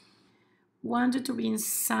wanted to be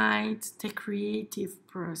inside the creative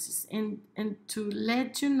process and to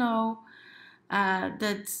let you know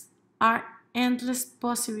that are endless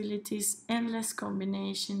possibilities, endless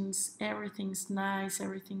combinations. Everything's nice,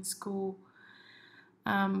 everything's cool.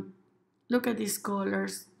 Look at these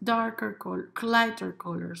colors: lighter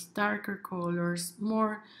colors, darker colors,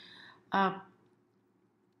 more, uh,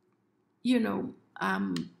 you know,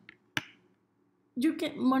 you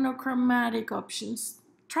get monochromatic options.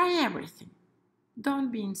 try everything.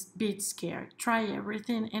 Don't be scared. Try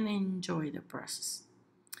everything and enjoy the process.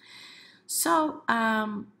 So,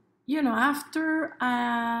 after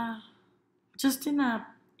just not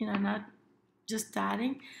just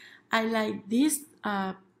adding, I like this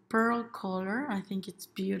pearl color. I think it's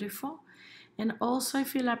beautiful, and also I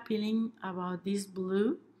feel appealing about this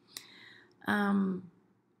blue,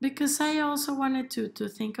 because I also wanted to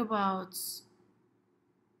think about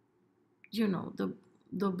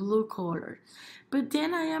the blue color. But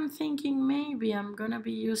then I am thinking maybe I'm gonna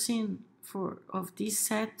be using of this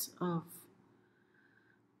set of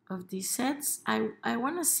these sets. I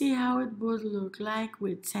want to see how it would look like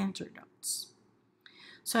with center dots.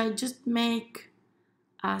 So I just make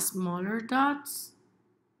a smaller dots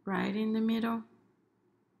right in the middle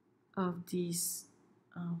of these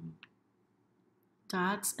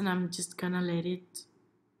dots, and I'm just gonna let it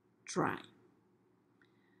dry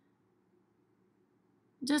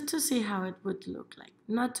just to see how it would look like,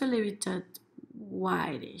 not to leave it that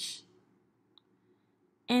whitish.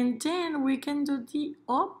 And then we can do the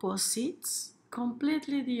opposites,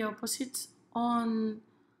 completely the opposites on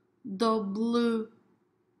the blue,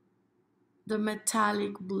 the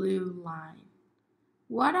metallic blue line.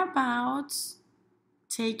 What about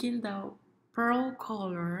taking the pearl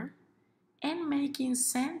color and making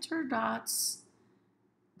center dots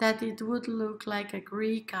that it would look like a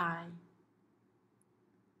Greek eye?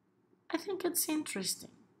 I think it's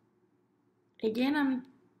interesting. Again, I'm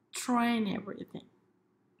trying everything.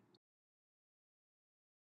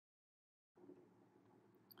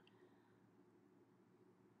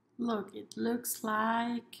 Look, it looks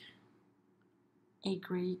like a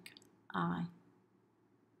Greek eye.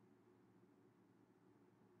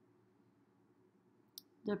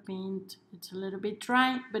 The paint, it's a little bit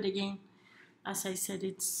dry, but again, as I said,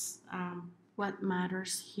 it's what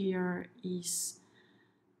matters here is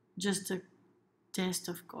just a test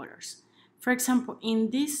of colors. For example,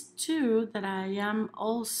 in these two that I am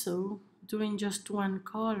also doing just one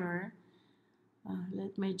color,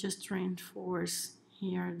 let me just reinforce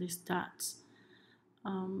here these dots.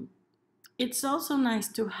 It's also nice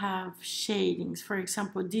to have shadings. For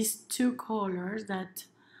example, these two colors that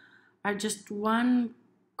are just one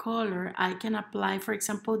color, I can apply, for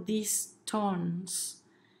example, these tones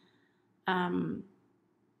on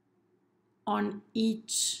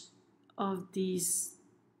each of these.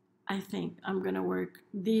 I think I'm gonna work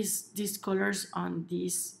these colors on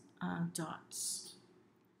these dots,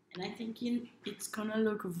 and I think it's gonna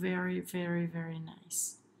look very, very, very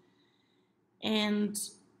nice. And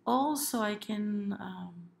also I can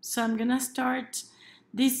so I'm gonna start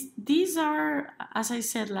these are, as I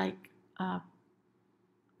said, like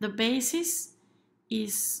the basis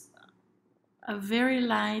is a very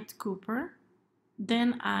light copper.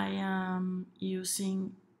 Then I am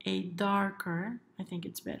using a darker, I think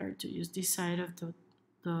it's better to use this side of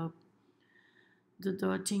the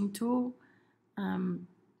dotting tool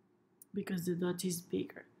because the dot is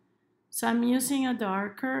bigger. So I'm using a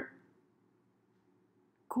darker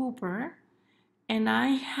copper, and I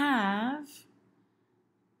have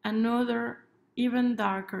another even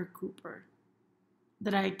darker copper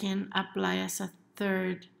that I can apply as a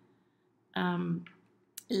third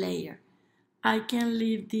layer. I can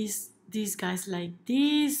leave these guys like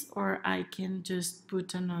this, or I can just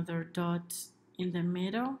put another dot in the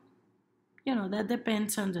middle. That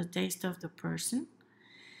depends on the taste of the person.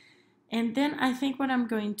 And then I think what I'm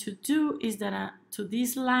going to do is that to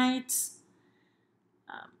these lights,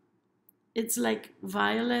 it's like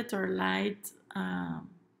violet or light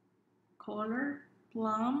color,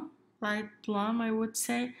 light plum, I would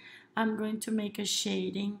say. I'm going to make a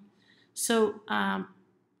shading. So I'm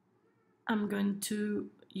going to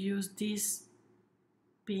use this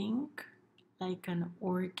pink, like an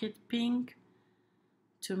orchid pink,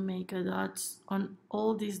 to make a dots on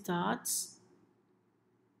all these dots.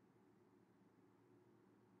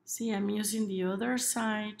 See, I'm using the other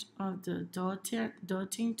side of the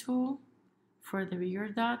dotting tool for the bigger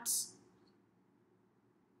dots.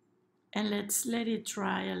 And let's let it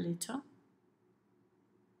dry a little.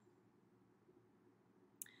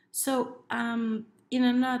 So in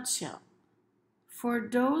a nutshell, for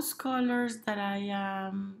those colors that I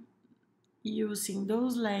am using,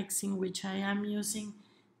 those legs in which I am using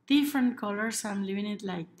different colors, I'm leaving it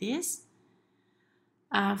like this.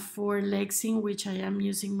 For legs in which I am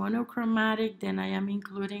using monochromatic, then I am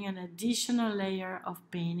including an additional layer of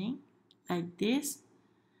painting like this.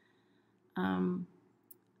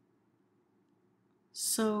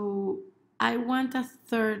 So I want a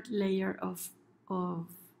third layer of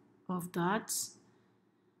dots.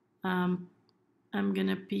 I'm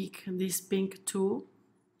gonna pick this pink tool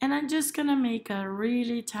And I'm just gonna make a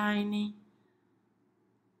really tiny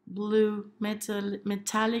blue,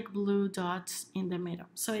 metallic blue dots in the middle.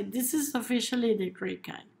 So this is officially the Greek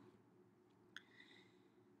eye.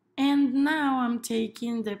 And now I'm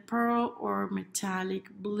taking the pearl or metallic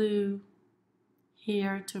blue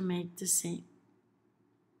here to make the same.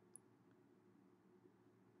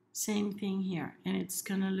 Same thing here, and it's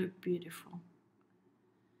gonna look beautiful.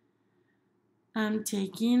 I'm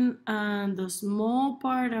taking the small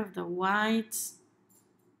part of the white,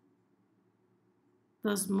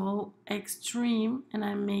 the small extreme, and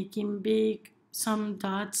I'm making big, some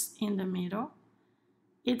dots in the middle.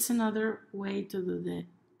 It's another way to do the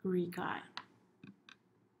Greek eye.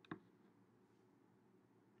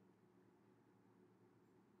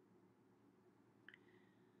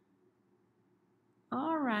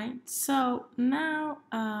 All right, so now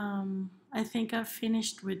I think I've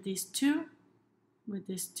finished with these two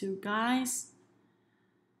guys.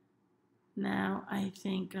 Now I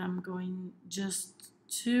think I'm going just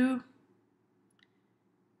to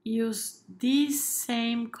use these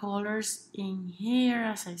same colors in here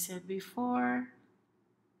as I said before.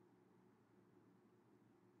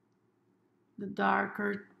 The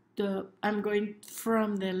darker, I'm going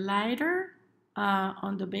from the lighter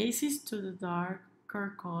on the basis to the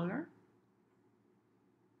darker color.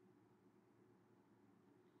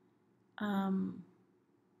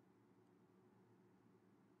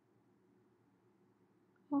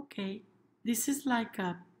 Okay, this is like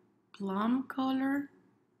a plum color.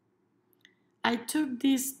 I took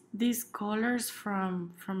these colors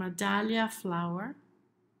from a dahlia flower,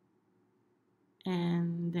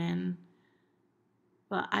 and then,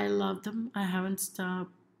 but I love them. I haven't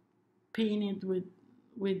stopped painting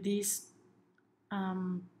with these.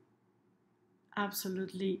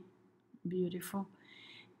 Absolutely beautiful.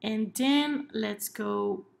 And then let's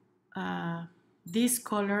go these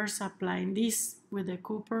colors, applying this with the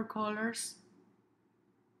Cooper colors.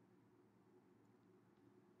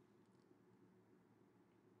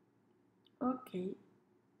 Okay.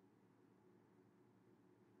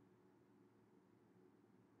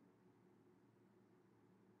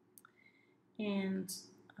 And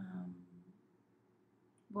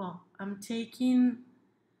well, I'm taking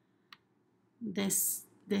the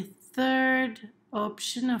third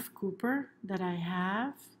option of Cooper that I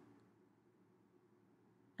have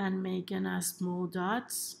and making a small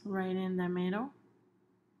dots right in the middle.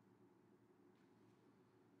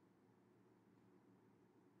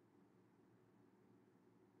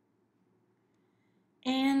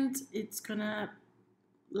 And it's gonna,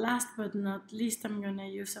 last but not least, I'm gonna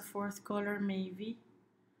use a fourth color maybe,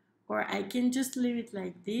 or I can just leave it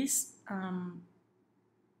like this.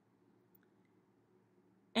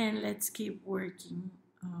 And let's keep working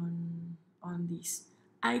on this.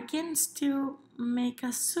 I can still make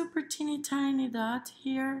a super teeny tiny dot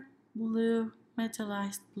here, blue,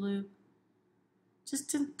 metallized blue, just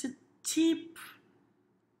to the tip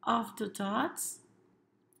of the dots.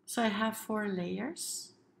 So I have 4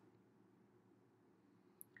 layers.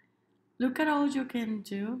 Look at all you can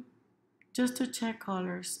do just to check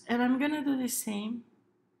colors. And I'm gonna do the same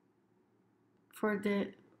for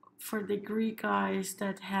the Greek eyes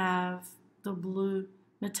that have the blue,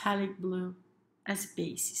 metallic blue as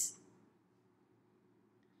basis.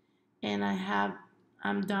 And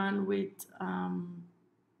I'm done with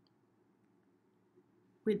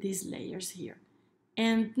these layers here.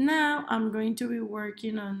 And now I'm going to be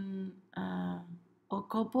working on a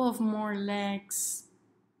couple of more legs.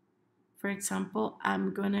 For example,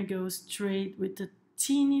 I'm gonna go straight with the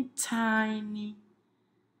teeny tiny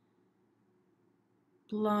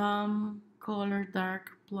plum color,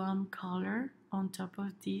 dark plum color on top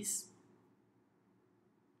of these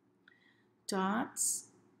dots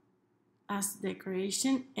as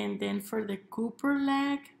decoration. And then for the Cooper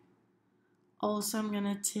leg, also I'm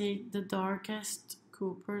gonna take the darkest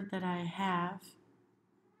Cooper that I have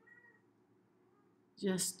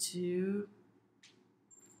just to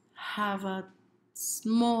have a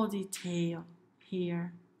small detail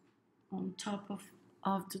here on top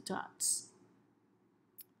of the dots.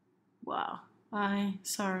 Wow,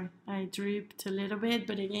 sorry, I dripped a little bit,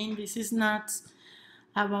 but again, this is not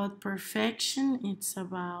about perfection, it's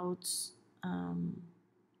about,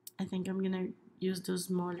 I think I'm gonna use the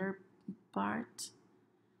smaller part.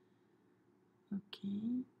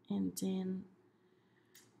 Okay, and then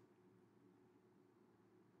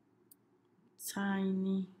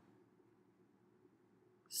tiny,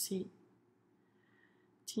 see,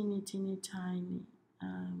 teeny tiny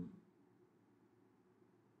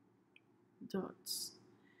dots.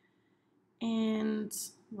 And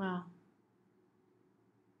well,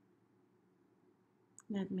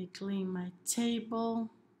 Let me clean my table.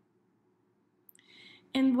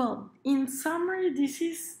 And well, in summary, this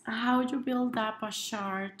is how you build up a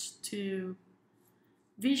chart to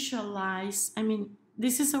visualize. I mean,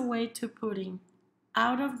 this is a way to putting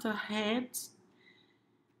out of the head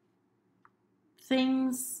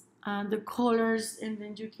things, the colors, and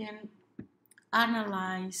then you can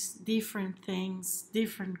analyze different things,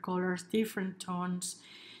 different colors, different tones.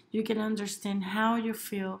 You can understand how you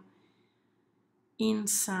feel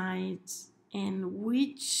inside and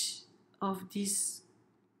which of these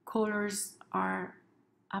colors are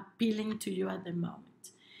appealing to you at the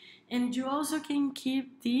moment. And you also can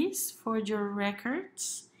keep this for your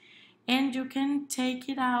records, and you can take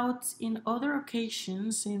it out in other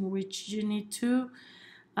occasions in which you need to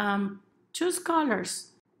choose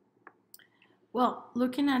colors. Well,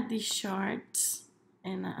 looking at these charts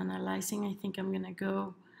and analyzing, I think I'm gonna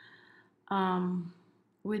go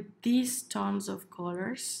with these tones of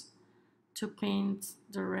colors to paint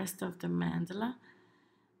the rest of the mandala.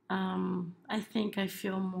 I think I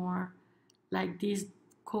feel more like these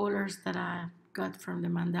colors that I got from the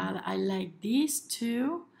mandala. I like these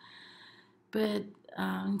too, but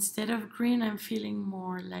instead of green, I'm feeling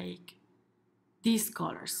more like these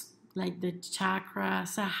colors, like the chakra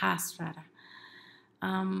sahasrara,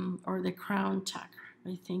 or the crown chakra.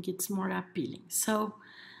 I think it's more appealing. So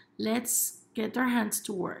let's get our hands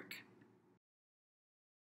to work.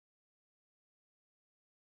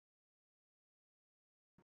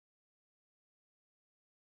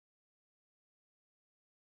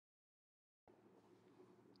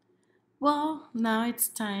 Well, now it's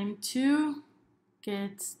time to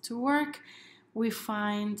get to work. We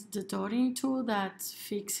find the dotting tool that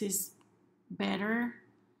fixes better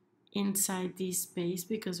inside this space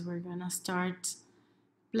because we're gonna start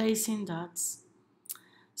placing dots.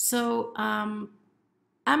 So I'm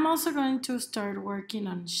also going to start working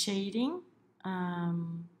on shading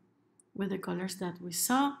with the colors that we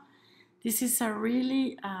saw. This is a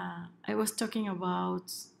really, I was talking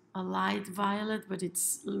about a light violet, but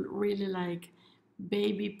it's really like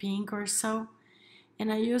baby pink or so.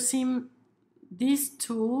 And I use this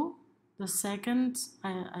tool, the second,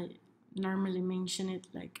 I normally mention it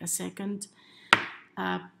like a second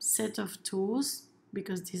set of tools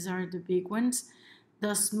because these are the big ones,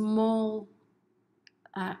 the small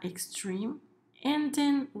extreme, and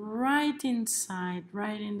then right inside,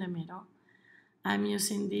 right in the middle, I'm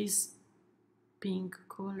using this pink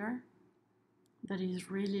color that is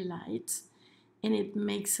really light, and it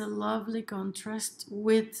makes a lovely contrast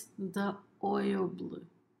with the oil blue,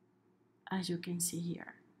 as you can see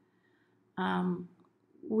here.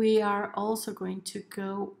 We are also going to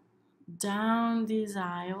go down these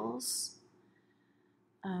aisles,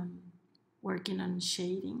 working on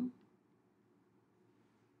shading,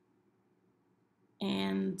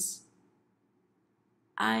 and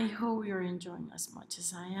I hope you're enjoying as much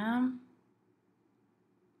as I am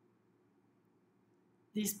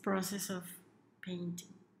this process of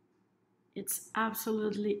painting. It's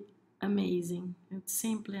absolutely amazing. It's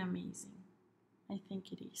simply amazing. I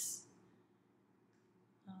think it is.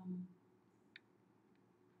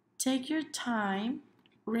 Take your time.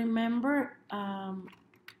 Remember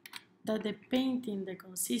that the painting, the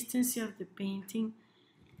consistency of the painting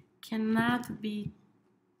cannot be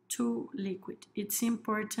too liquid. It's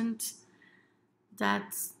important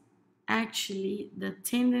that actually the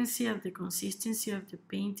tendency of the consistency of the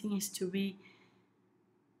painting is to be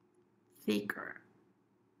thicker.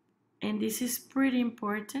 And this is pretty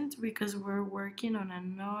important because we're working on a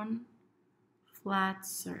non-flat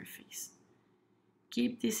surface.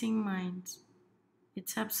 Keep this in mind.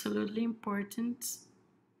 It's absolutely important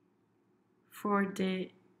for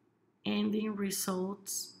the ending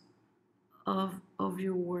results of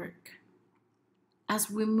your work. As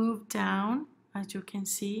we move down, as you can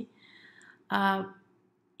see,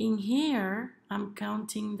 in here, I'm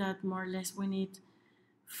counting that more or less we need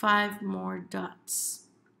 5 more dots.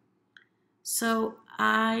 So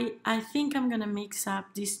I think I'm gonna mix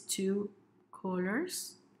up these two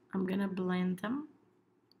colors. I'm gonna blend them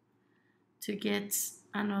to get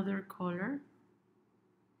another color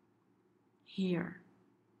here.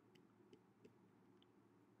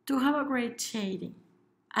 To have a great shading,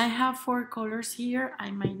 I have 4 colors here. I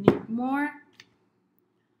might need more.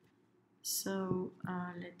 So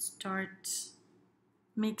let's start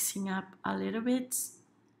mixing up a little bit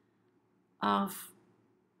of,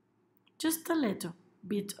 just a little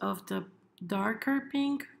bit of the darker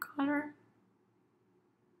pink color.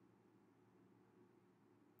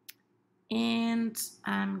 And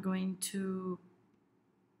I'm going to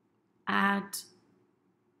add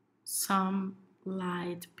some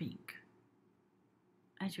light pink.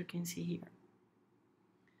 as you can see here.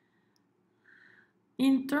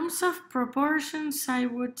 In terms of proportions, I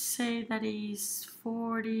would say that is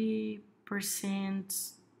 40%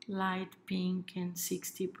 light pink and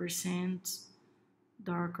 60%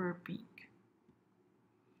 darker pink.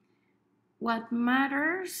 What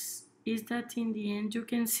matters is that in the end you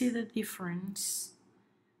can see the difference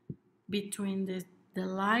between the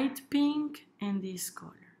light pink and this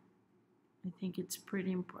color. I think it's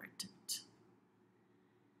pretty important.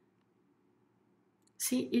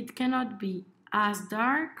 See, it cannot be as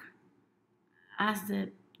dark as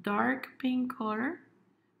the dark pink color,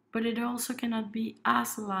 but it also cannot be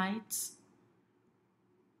as light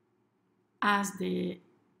as the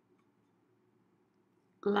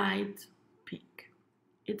light pink.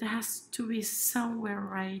 It has to be somewhere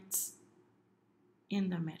right in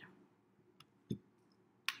the middle,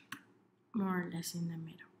 more or less in the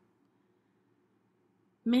middle.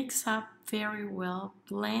 Mix up very well,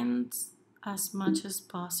 blend as much as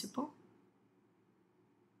possible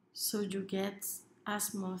so you get a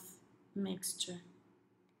smooth mixture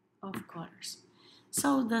of colors.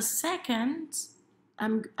 So the second,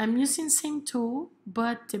 I'm using same tool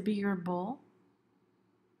but the bigger ball,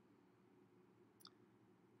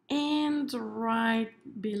 and right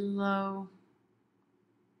below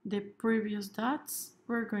the previous dots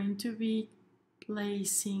we're going to be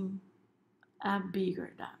placing a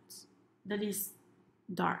bigger dot that is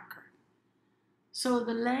darker. So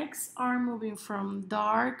the legs are moving from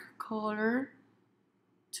dark color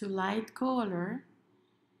to light color,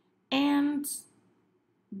 and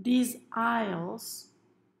these aisles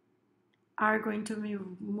are going to be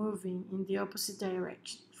moving in the opposite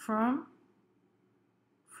direction from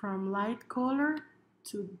light color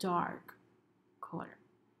to dark color,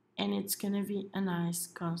 and it's going to be a nice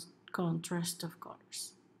contrast of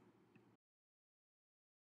colors.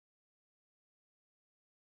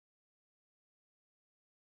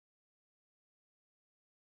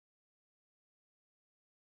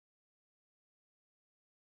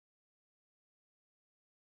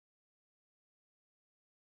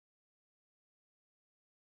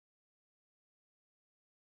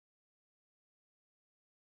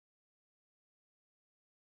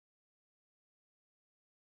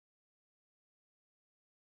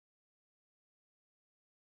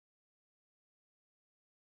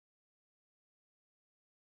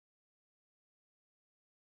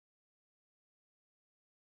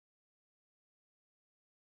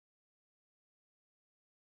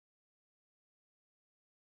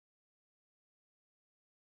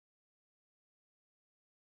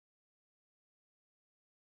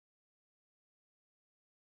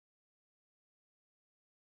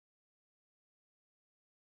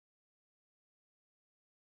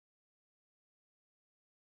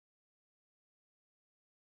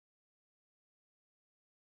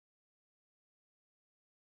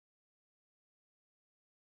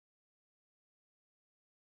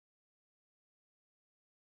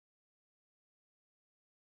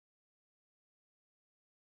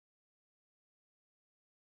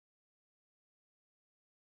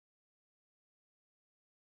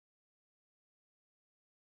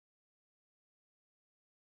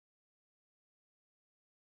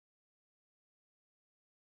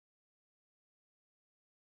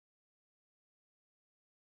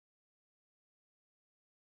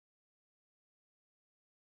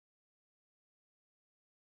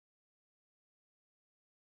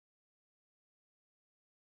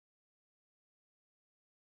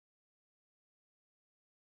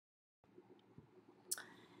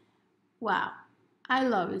 Wow, I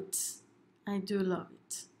love it. I do love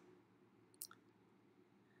it.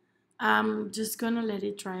 I'm just gonna let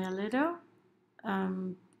it dry a little.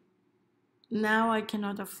 Um, Now I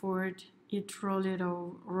cannot afford it roll it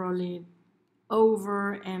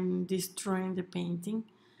over and destroying the painting.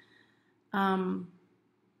 Um,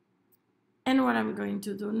 and what I'm going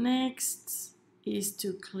to do next is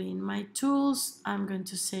to clean my tools. I'm going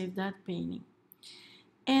to save that painting.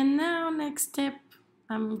 And now next step,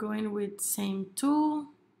 I'm going with same tool,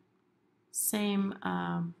 same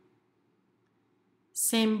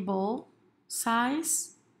same ball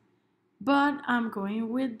size, but I'm going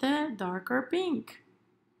with the darker pink.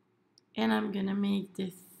 And I'm gonna make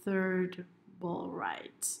the third ball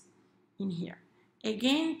right in here.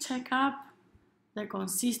 Again, check up the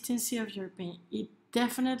consistency of your paint. It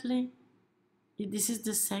definitely, if this is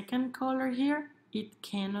the second color here, it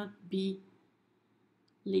cannot be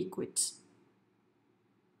liquid.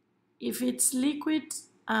 If it's liquid,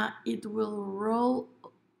 it will roll.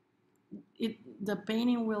 The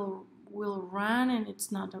painting will run, and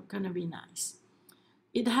it's not gonna be nice.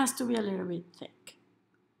 It has to be a little bit thick.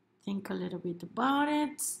 think a little bit about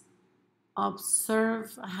it,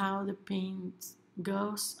 observe how the paint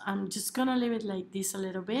goes. I'm just gonna leave it like this a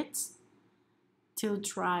little bit till it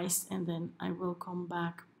dries, and then I will come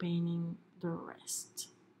back painting the rest.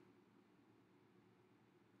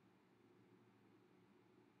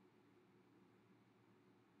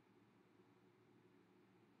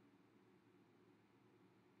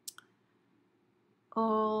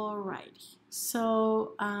 Alrighty,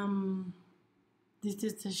 so this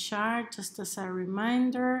is the chart just as a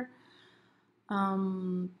reminder.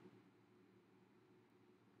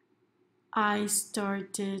 I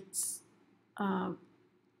started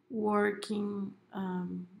working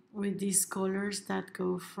with these colors that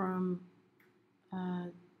go from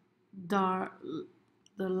dark,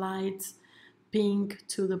 the light pink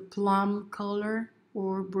to the plum color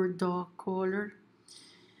or Bordeaux color.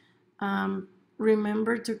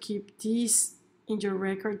 Remember to keep these in your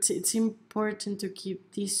records. It's important to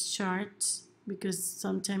keep these charts because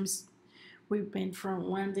sometimes we paint from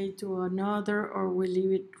one day to another, or we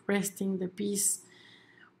leave it resting the piece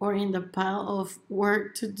or in the pile of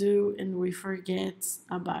work to do and we forget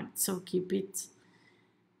about it. So keep it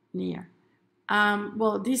near.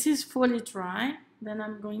 Well, this is fully dry. Then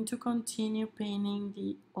I'm going to continue painting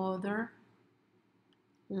the other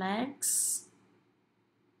legs.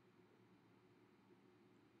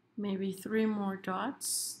 Maybe 3 more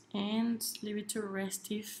dots and leave it to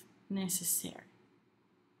rest if necessary.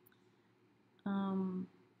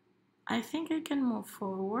 I think I can move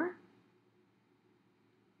forward,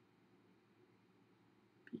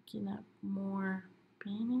 picking up more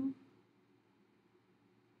painting.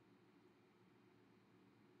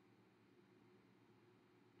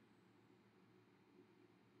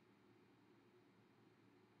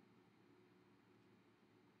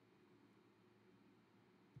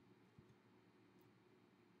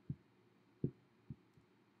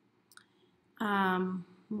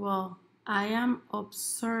 Well, I am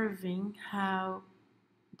observing how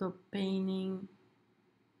the painting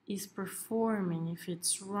is performing. If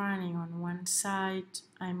it's running on one side,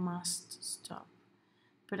 I must stop.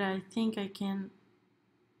 But I think I can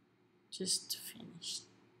just finish.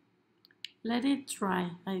 Let it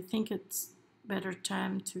dry. I think it's better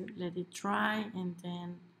time to let it dry, and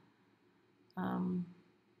then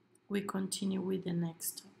we continue with the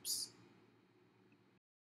next steps.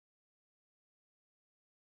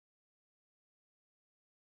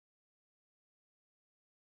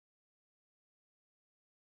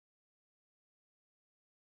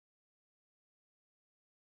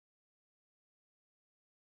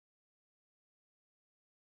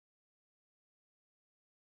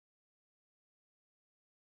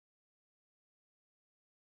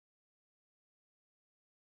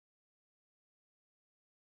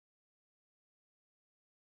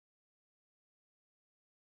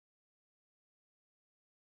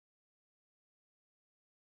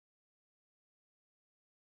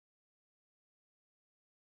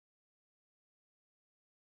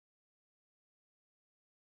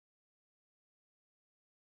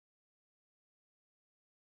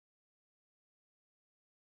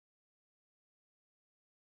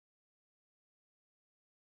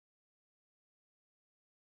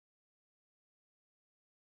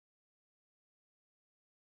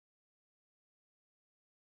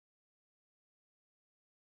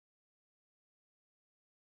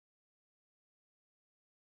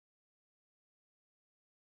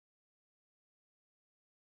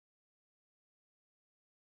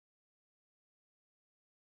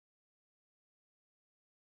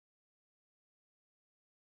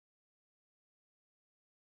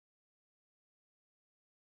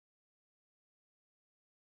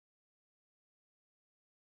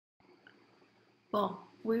 Well,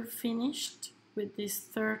 we've finished with this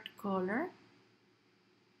third color.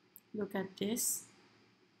 Look at this.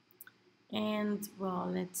 And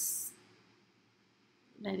well, let's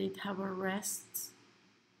let it have a rest,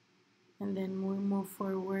 and then we move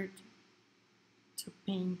forward to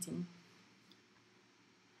painting.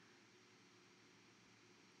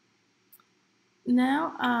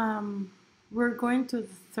 Now we're going to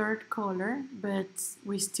the third color, but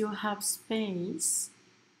we still have space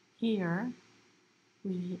here.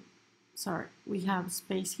 We have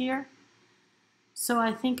space here. So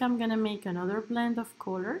I think I'm gonna make another blend of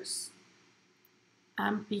colors.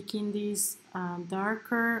 I'm picking this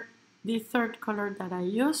darker, the third color that I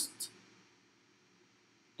used,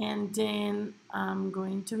 and then I'm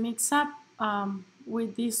going to mix up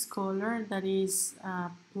with this color that is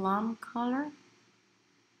plum color.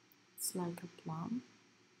 It's like a plum.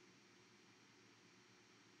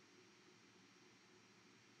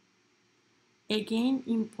 Again,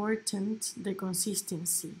 important the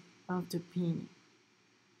consistency. of the painting.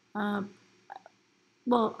 Uh,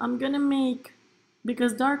 well, I'm gonna make,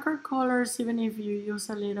 because darker colors, even if you use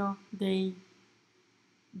a little, they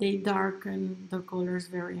darken the colors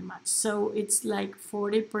very much. So it's like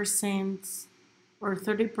 40% or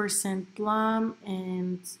 30% plum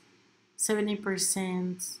and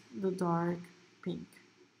 70% the dark pink.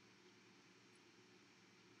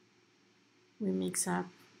 We mix up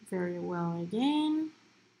very well again.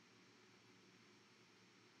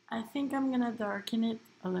 I think I'm gonna darken it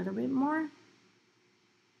a little bit more.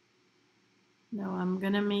 No, I'm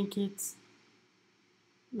gonna make it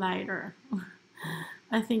lighter.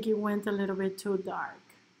 I think it went a little bit too dark.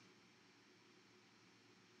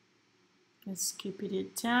 Let's keep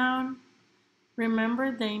it down.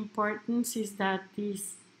 Remember, the importance is that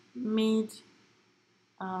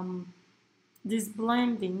um, these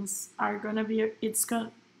blendings are gonna be,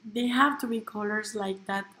 they have to be colors like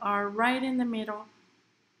that are right in the middle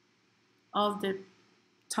of the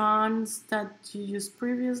tones that you used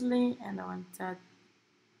previously and the ones that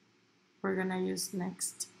we're gonna use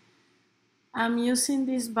next. I'm using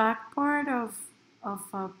this back part of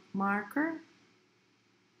a marker,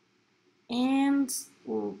 and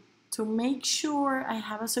to make sure I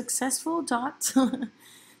have a successful dot,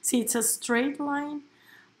 see, it's a straight line.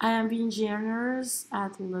 I am being generous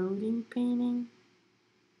at loading painting.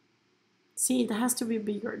 See, it has to be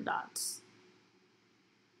bigger dots.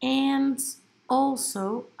 And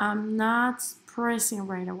also, I'm not pressing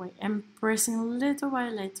right away. I'm pressing little by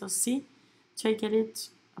little, see, to get it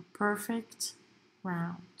a perfect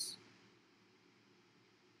round.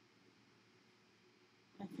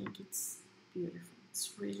 I think it's beautiful.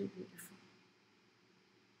 It's really beautiful.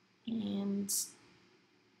 And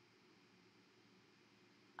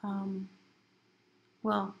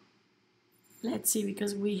well, let's see,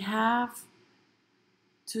 because we have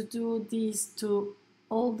to do this to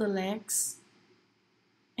all the legs,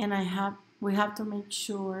 and we have to make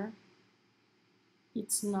sure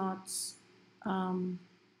it's not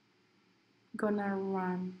gonna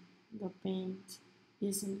run. The paint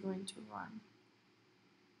isn't going to run.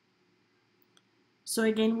 So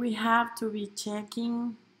again, we have to be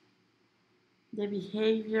checking the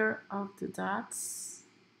behavior of the dots,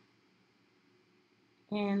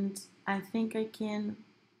 and I think I can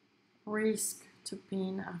risk to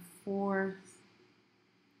pin a fourth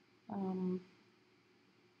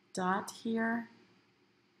dot here.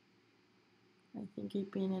 I think I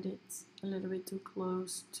painted it a little bit too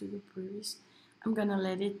close to the previous. I'm gonna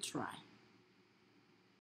let it dry.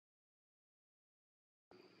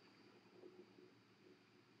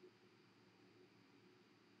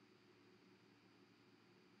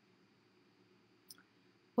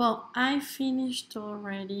 Well, I finished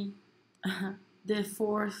already the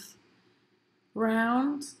fourth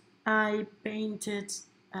round. I painted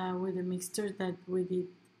with the mixture that we did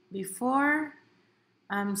before.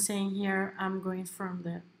 I'm saying here I'm going from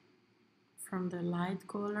the light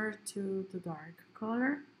color to the dark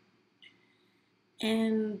color.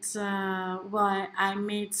 And well, I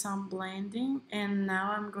made some blending, and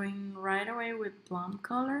now I'm going right away with plum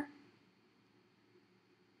color.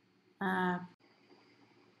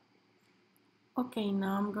 Okay,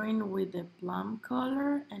 now I'm going with the plum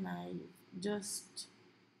color, and I just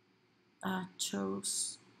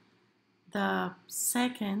chose the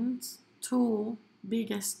second tool,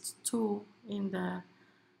 biggest tool in the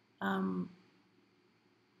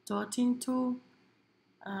dotting tool,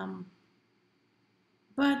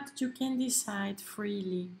 but you can decide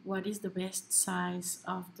freely what is the best size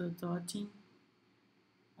of the dotting.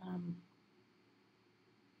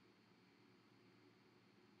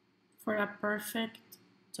 For a perfect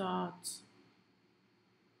dot.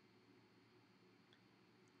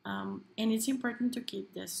 And it's important to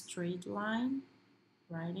keep the straight line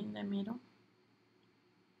right in the middle.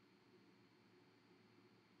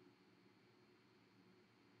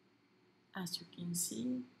 As you can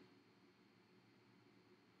see.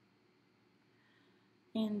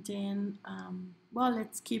 And then, well,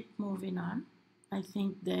 let's keep moving on. I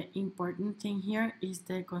think the important thing here is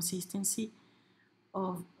the consistency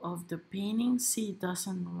of the painting. See, it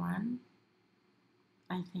doesn't run.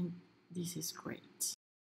 I think this is great.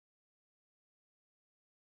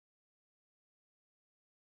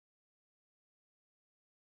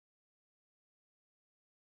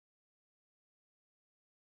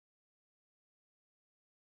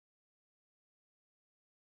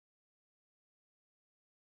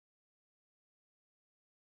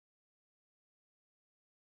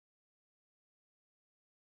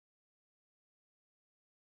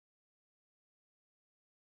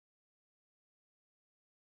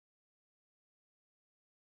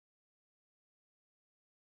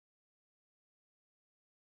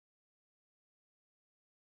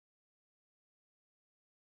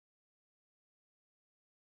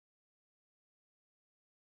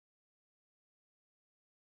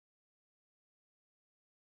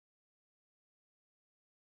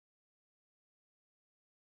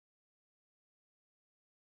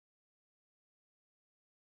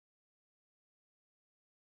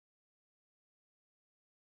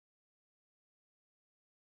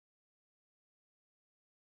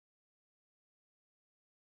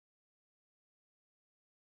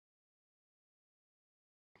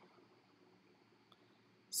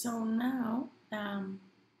 So now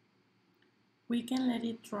we can let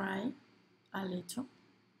it dry a little.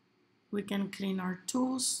 We can clean our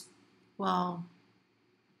tools while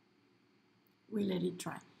we let it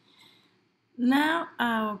dry.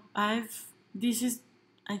 Now this is,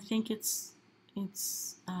 I think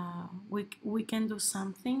we can do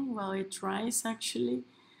something while it dries. Actually,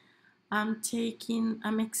 I'm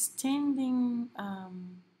extending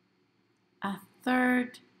a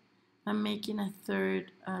third, I'm making a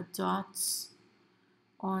third dots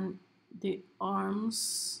on the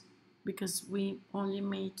arms because we only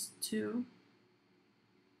made two.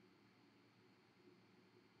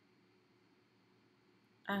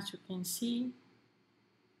 As you can see,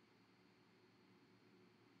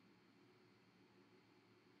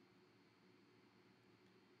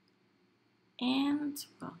 and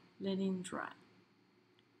well, letting dry.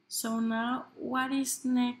 So now what is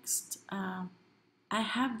next? I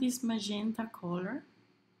have this magenta color.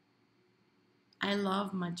 I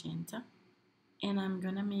love magenta, and I'm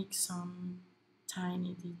gonna make some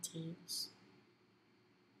tiny details.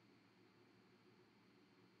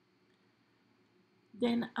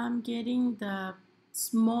 Then I'm getting the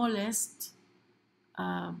smallest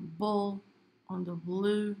ball on the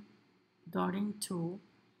blue dotting tool,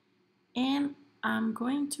 and I'm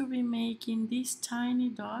going to be making these tiny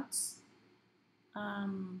dots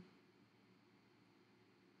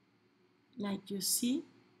like you see.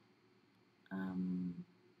 um,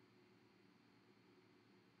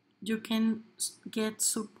 you can get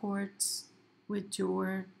supports with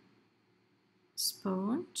your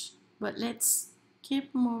sponge, but let's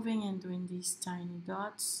keep moving and doing these tiny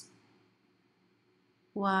dots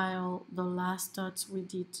while the last dots we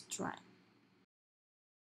did dry.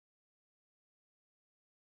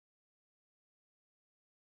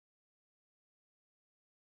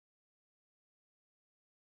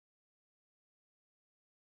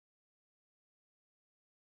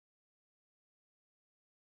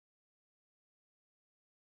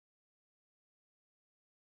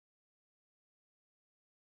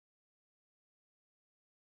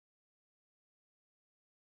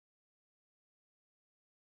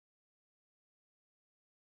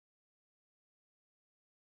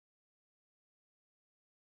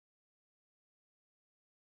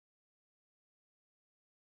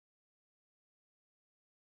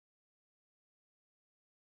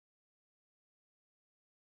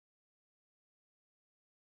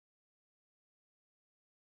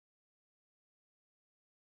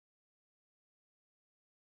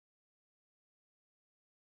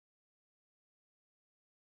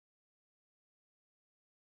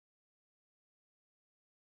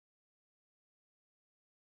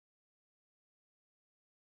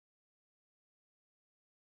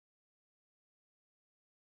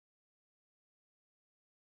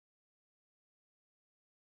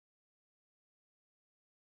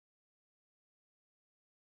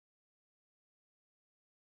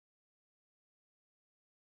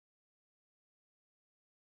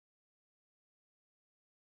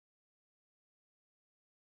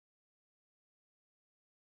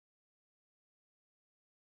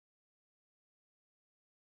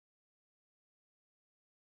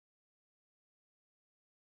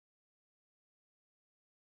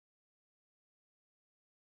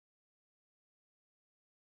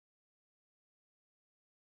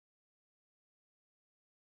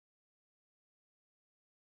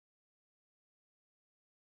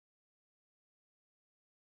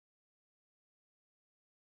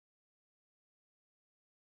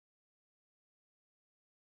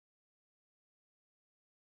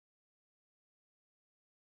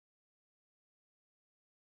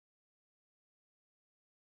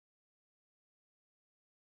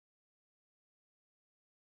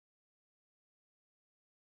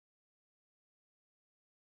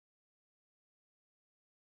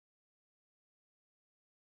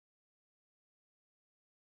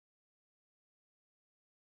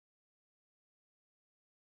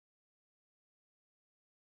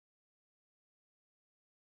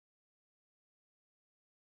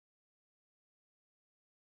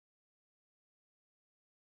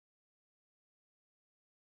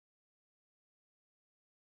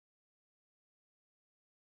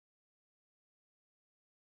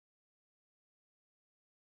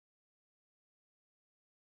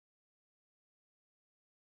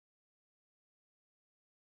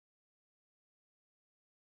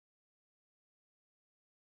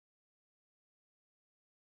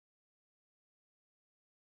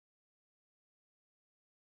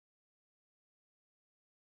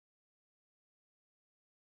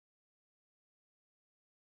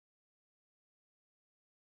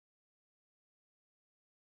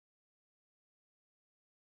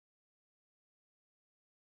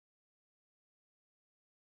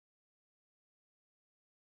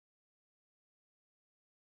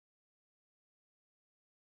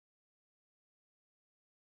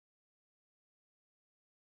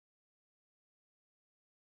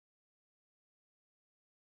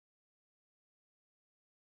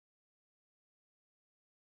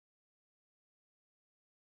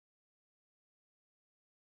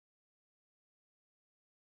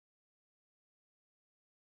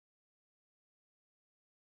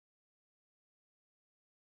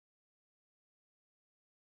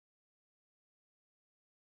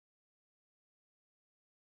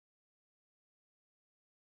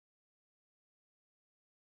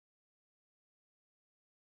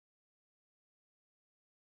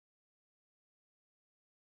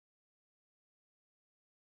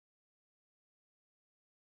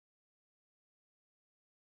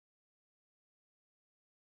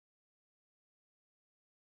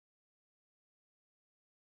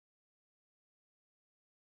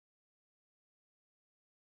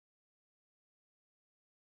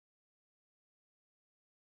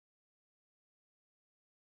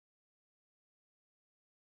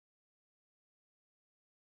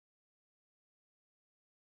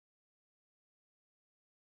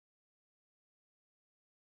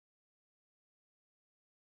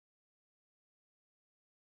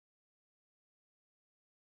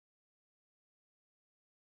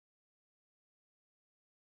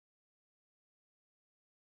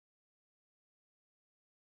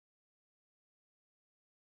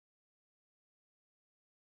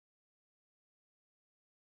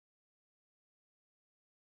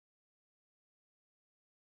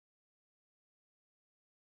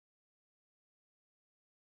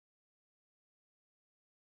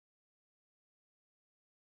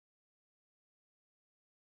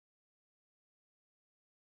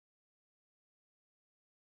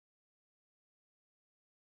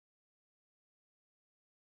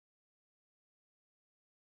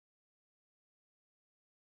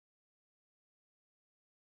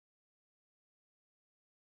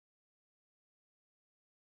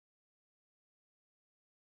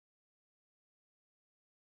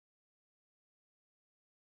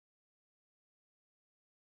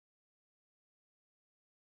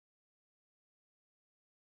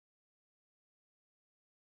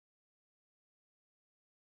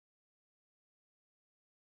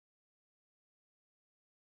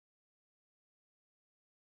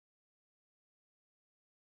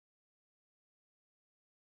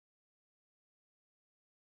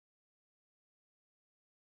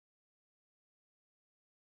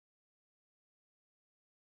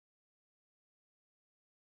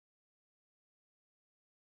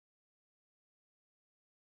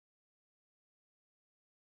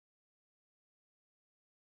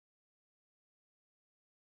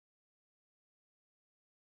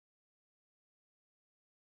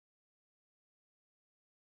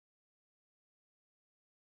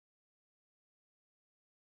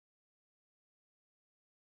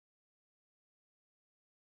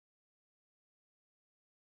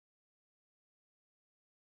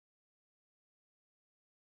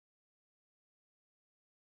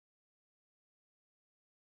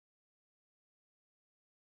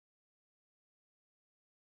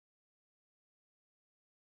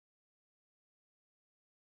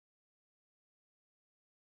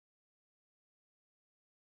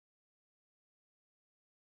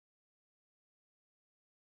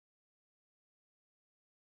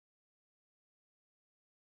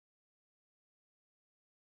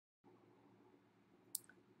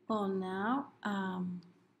 Well, now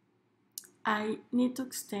I need to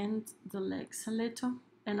extend the legs a little,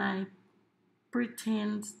 and I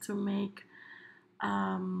pretend to make,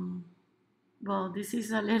 um, well, this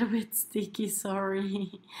is a little bit sticky,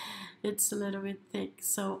 sorry. It's a little bit thick.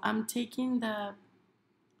 So I'm taking the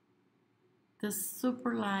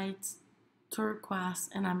super light turquoise,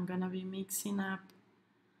 and I'm gonna be mixing up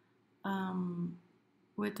um,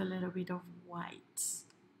 with a little bit of white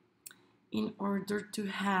in order to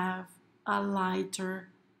have a lighter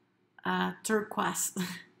turquoise.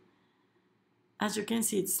 As you can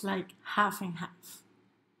see, it's like half and half.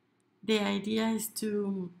 The idea is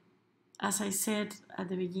to, as I said at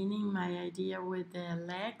the beginning, my idea with the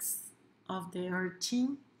legs of the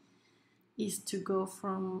urchin is to go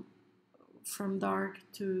from dark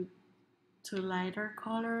to lighter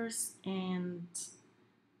colors, and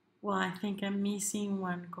well, I think I'm missing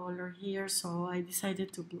one color here, so I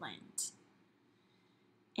decided to blend.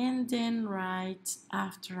 And then right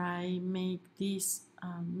after I make this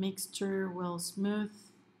mixture well smooth,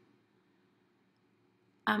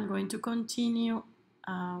 I'm going to continue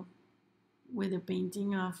with the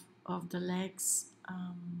painting of the legs,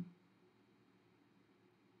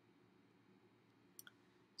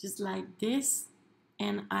 just like this.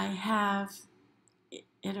 And I have,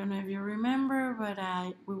 I don't know if you remember, but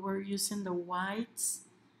we were using the whites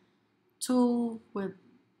tool with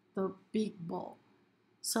the big ball.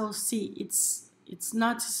 So see, it's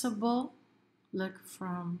noticeable. Look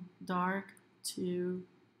from dark to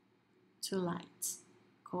light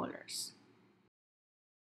colors.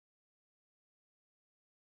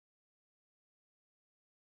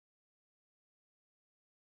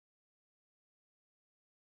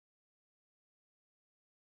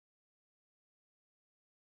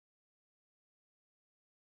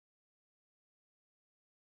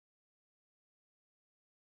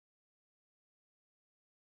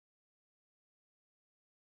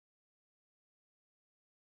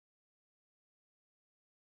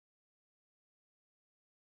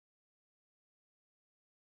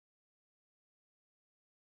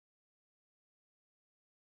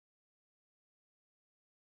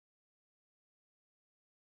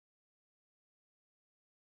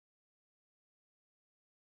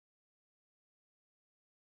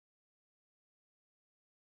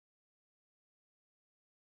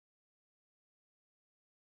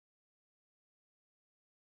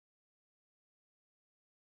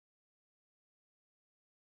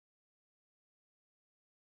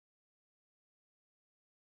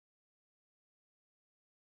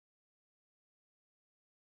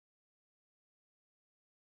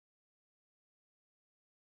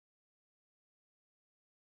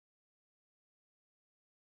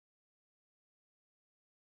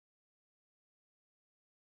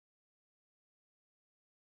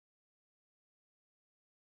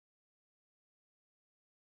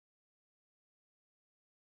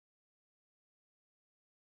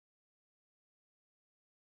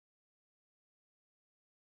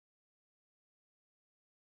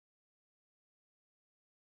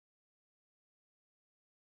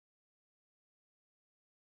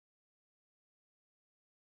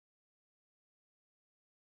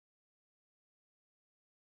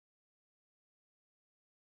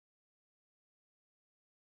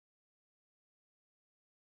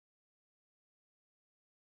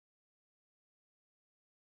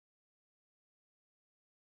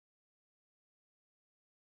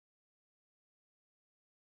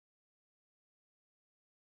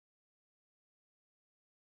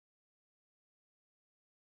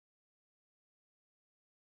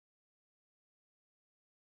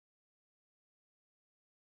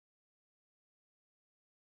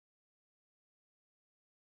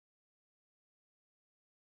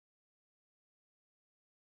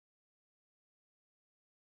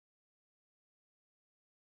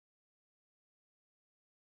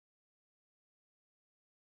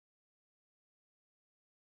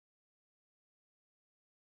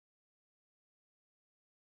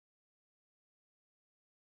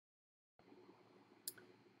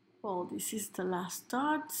 Well, this is the last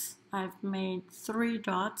dot. I've made 3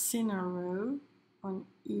 dots in a row on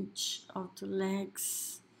each of the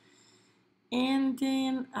legs. And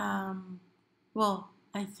then, well,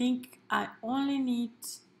 I think I only need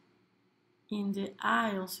in the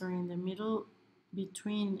aisles or in the middle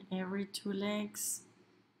between every 2 legs,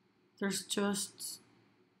 there's just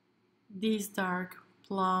this dark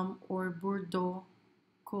plum or Bordeaux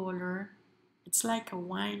color. It's like a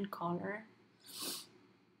wine color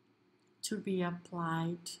to be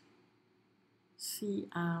applied. See,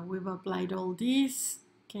 we've applied all this.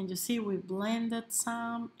 Can you see we blended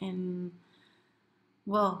some, and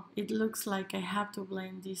Well, it looks like I have to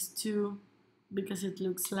blend these two because it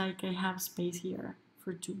looks like I have space here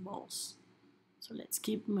for two balls. So let's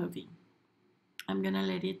keep moving. I'm gonna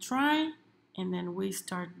let it dry and then we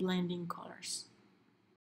start blending colors.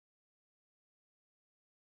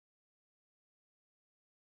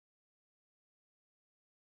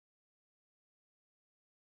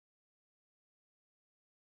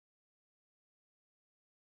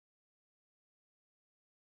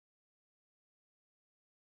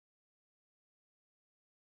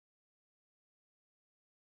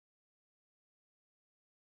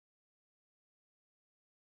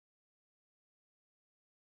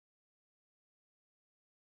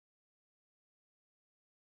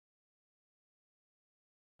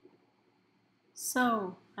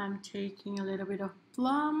 So I'm taking a little bit of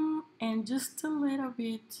plum and just a little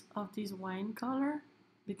bit of this wine color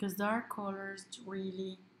because dark colors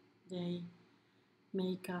really they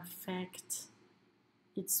make effect.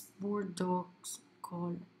 It's Bordeaux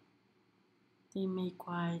color. They make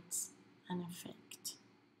quite an effect.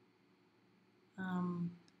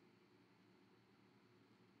 Um,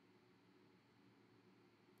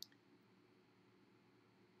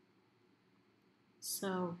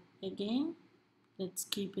 so again, let's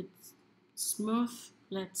keep it smooth.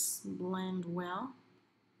 Let's blend well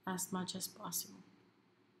as much as possible.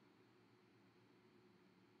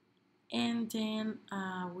 And then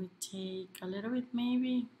we take a little bit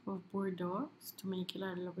maybe of Bordeaux to make it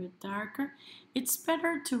a little bit darker. It's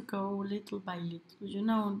better to go little by little, you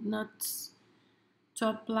know, not to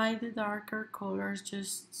apply the darker colors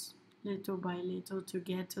just little by little to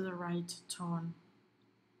get to the right tone.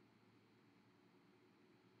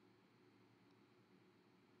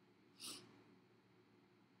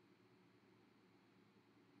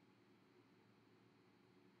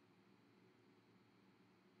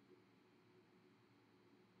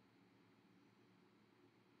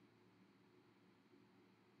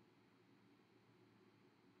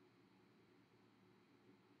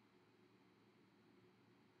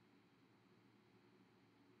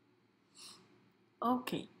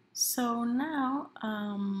 Okay, so now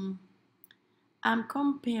I'm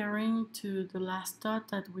comparing to the last dot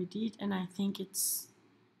that we did, and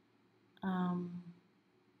um,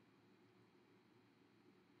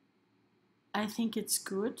 I think it's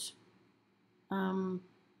good. Um,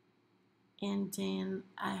 and then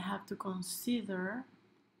I have to consider.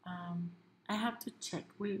 Um, I have to check.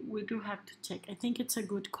 We do have to check. I think it's a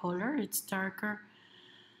good color. It's darker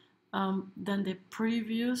than the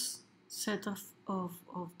previous set of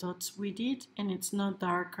dots we did, and it's not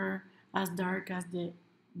dark as the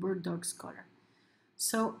Bordeaux color.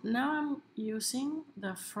 So now I'm using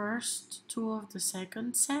the first two of the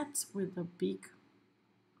second set with the big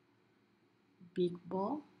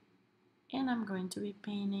ball, and I'm going to be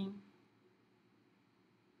painting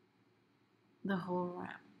the whole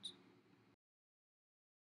round.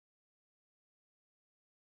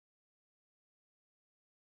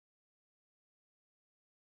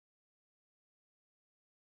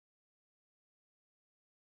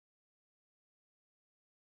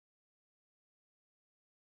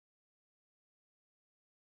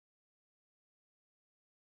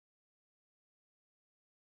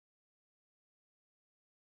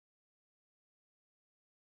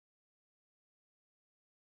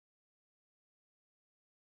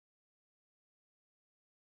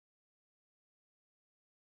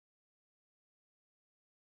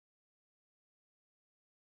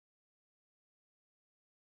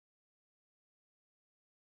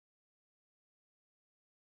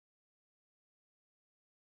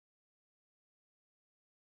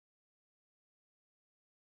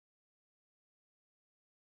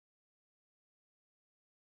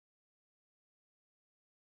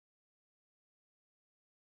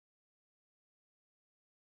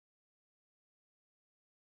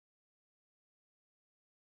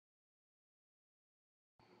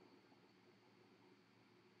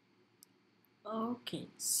 Okay,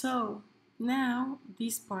 so now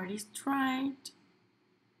this part is dried,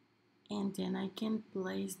 and then I can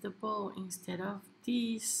place the ball instead of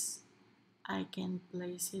this. I can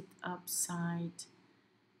place it upside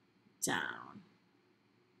down.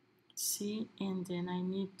 See, and then I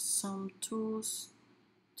need some tools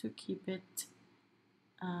to keep it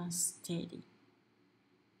steady.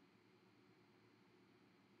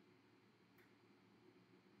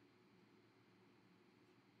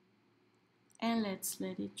 And let's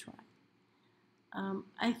let it dry.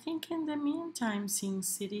 I think in the meantime,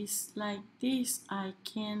 since it is like this,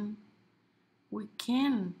 we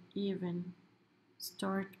can even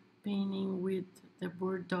start painting with the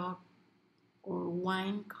Bordeaux or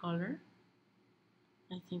wine color.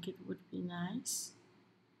 I think it would be nice.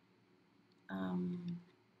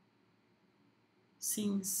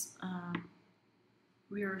 since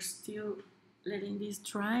we are still letting this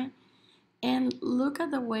dry. And look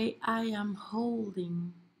at the way I am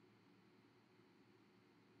holding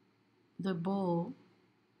the bowl.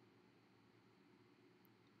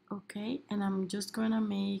 Okay, and I'm just gonna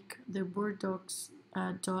make the burdocks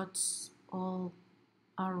dots all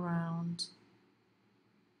around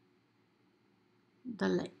the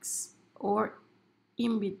legs or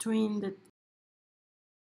in between the.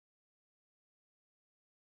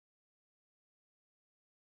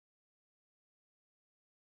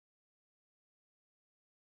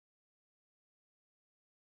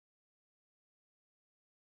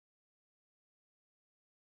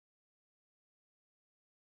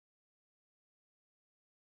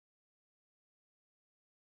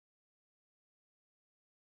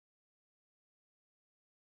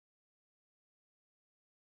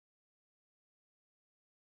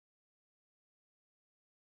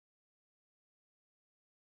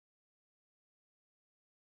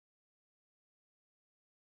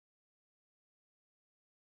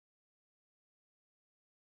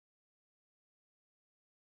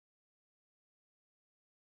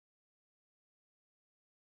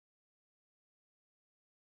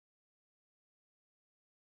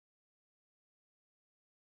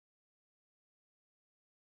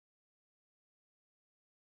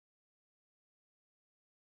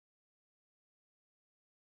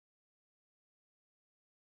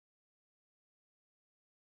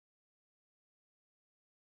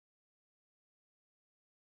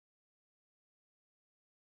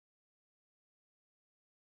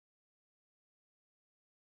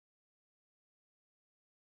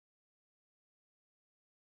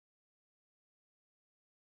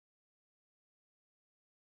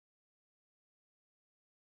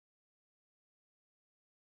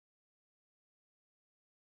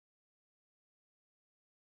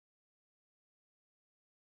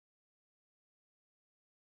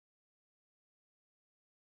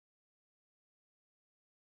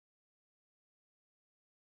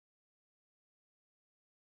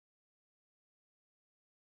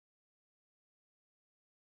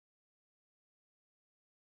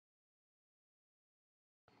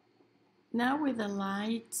 Now with the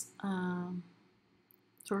light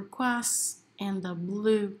turquoise and the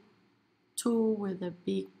blue tool with a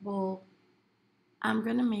big ball, I'm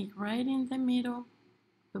gonna make right in the middle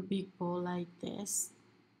a big ball like this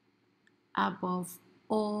above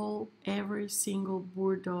all every single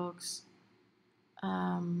burdocks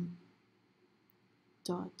um,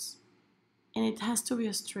 dots, and it has to be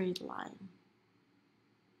a straight line.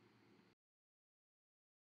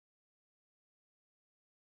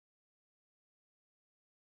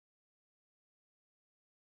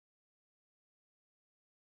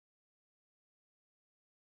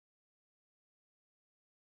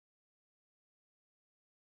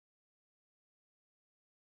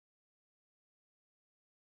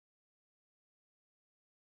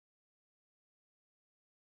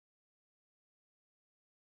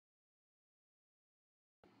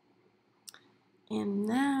 And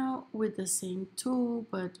now with the same tool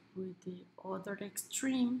but with the other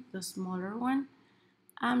extreme, the smaller one,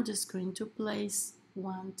 I'm just going to place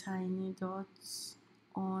one tiny dots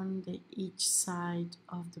on the each side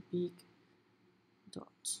of the big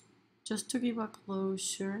dot, just to give a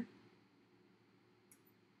closure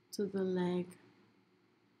to the leg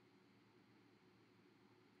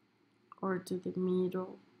or to the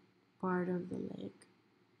middle part of the leg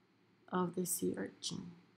of the sea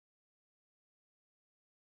urchin.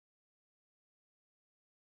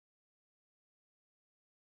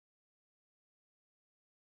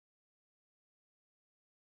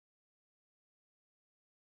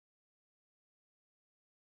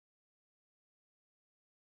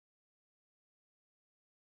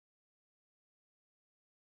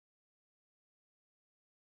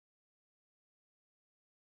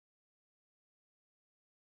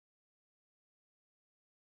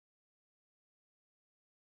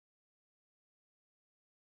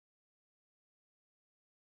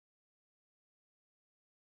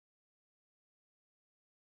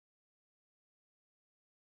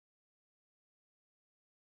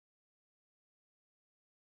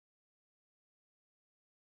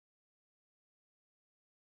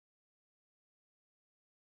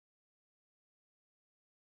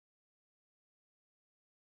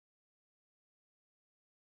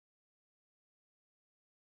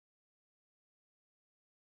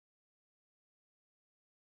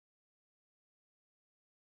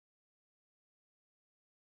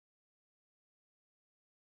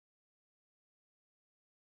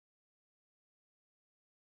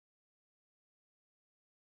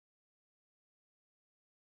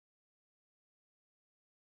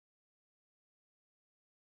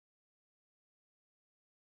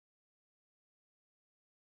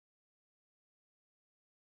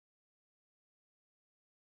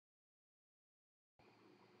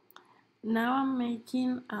 Now I'm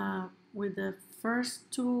making with the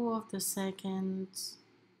first two of the second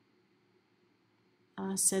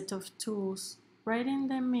set of tools right in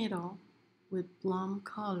the middle with plum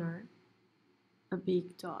color a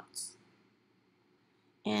big dot.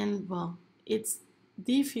 And well, it's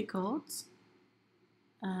difficult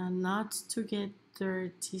not to get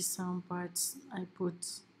dirty some parts. I put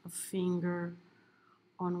a finger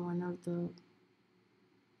on one of the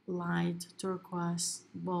light turquoise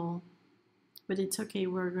ball, but it's okay,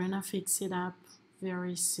 we're gonna fix it up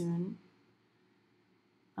very soon.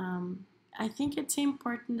 I think it's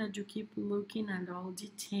important that you keep looking at all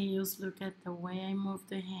details. Look at the way I move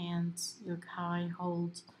the hands, look how I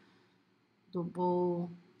hold the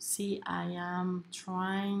bowl. See, I am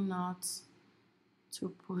trying not to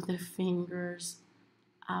put the fingers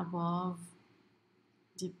above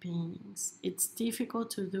the paintings. It's difficult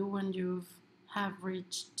to do when you have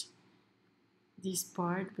reached this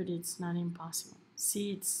part, but it's not impossible.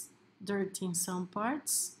 See, it's dirty in some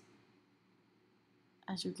parts.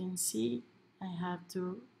 As you can see, I have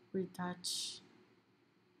to retouch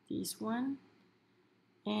this one.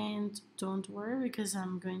 And don't worry, because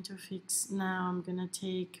I'm going to fix now. I'm gonna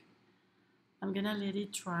let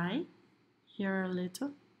it dry here a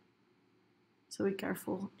little. So be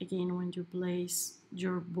careful again when you place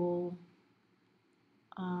your bowl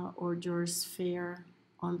or your sphere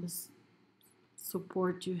on the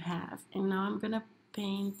support you have. And now I'm gonna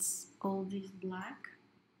paint all this black.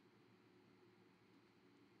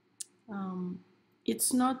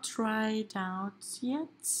 It's not dried out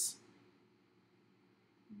yet,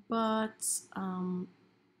 but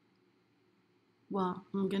well,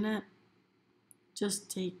 I'm gonna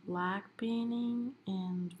just take black painting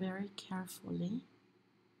and very carefully,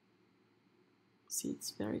 see,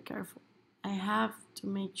 it's very careful. I have to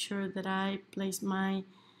make sure that I place my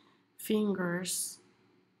fingers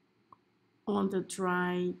on the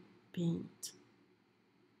dry paint.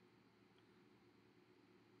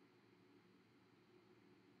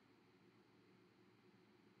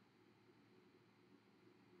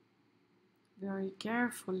 Very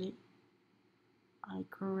carefully, I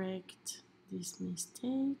correct these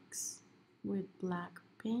mistakes with black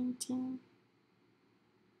painting.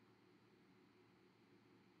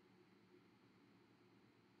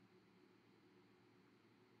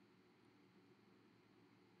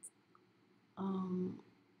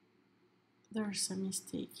 There's a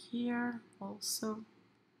mistake here also.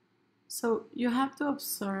 So you have to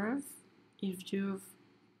observe if you've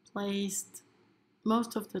placed,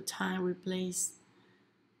 most of the time we place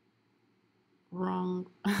wrong,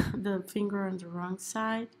 the finger on the wrong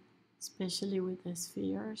side, especially with the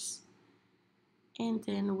spheres. And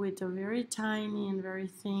then with a very tiny and very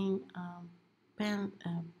thin pen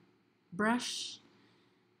brush,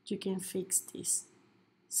 you can fix this.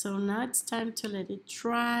 So now it's time to let it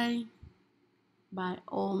dry by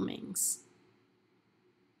all means.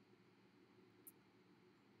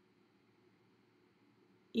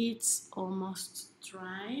 It's almost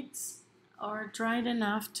dried or dried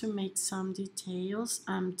enough to make some details.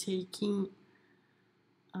 I'm taking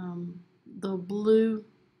the blue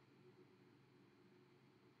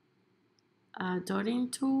dotting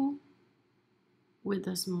tool with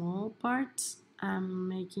the small parts. I'm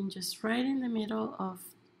making just right in the middle of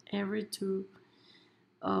every two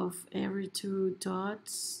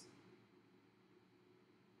dots,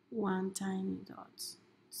 one tiny dot.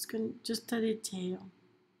 Just a detail.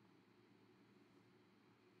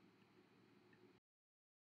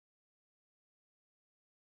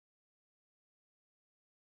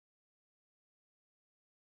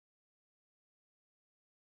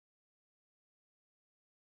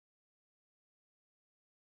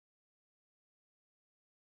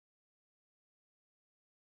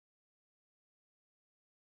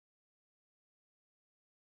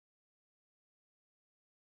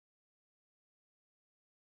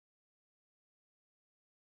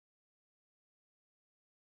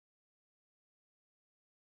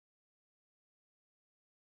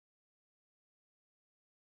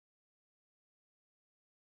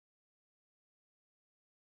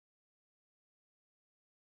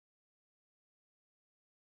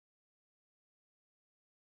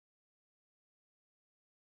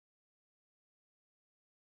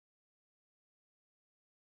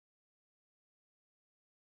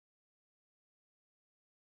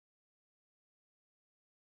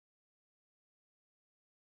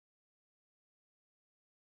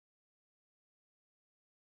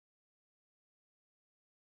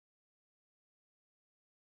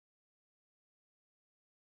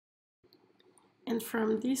 And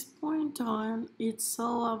from this point on, it's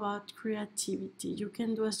all about creativity. You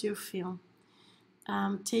can do as you feel.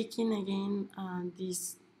 I'm taking again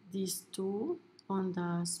this tool on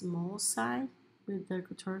the small side with the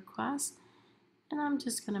turquoise, and I'm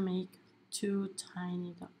just gonna make two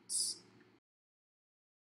tiny dots.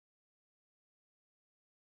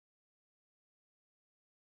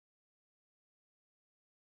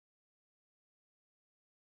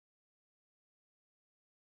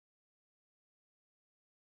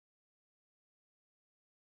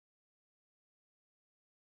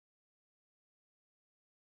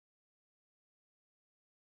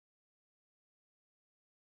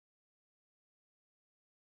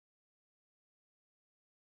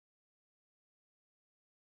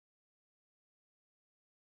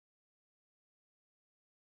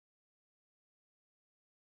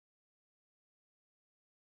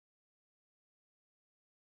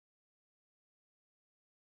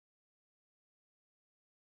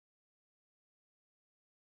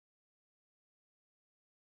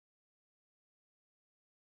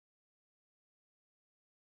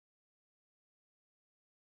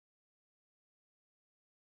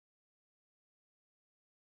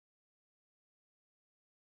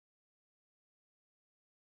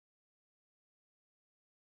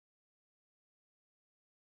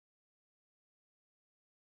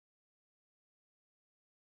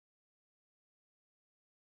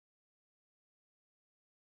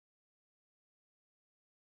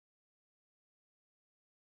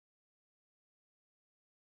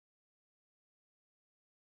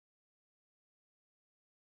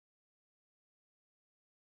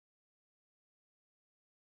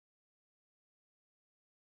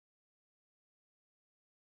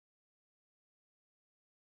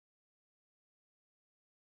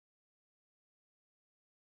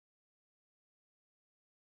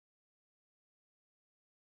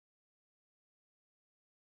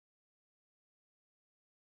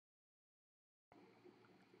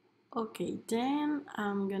 Okay, then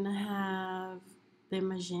I'm gonna have the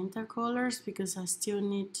magenta colors because I still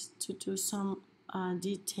need to do some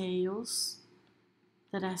details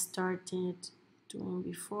that I started doing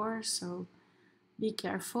before, so be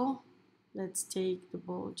careful. Let's take the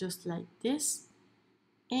bowl just like this,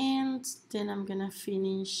 and then I'm gonna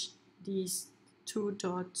finish these two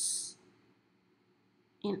dots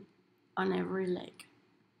in on every leg.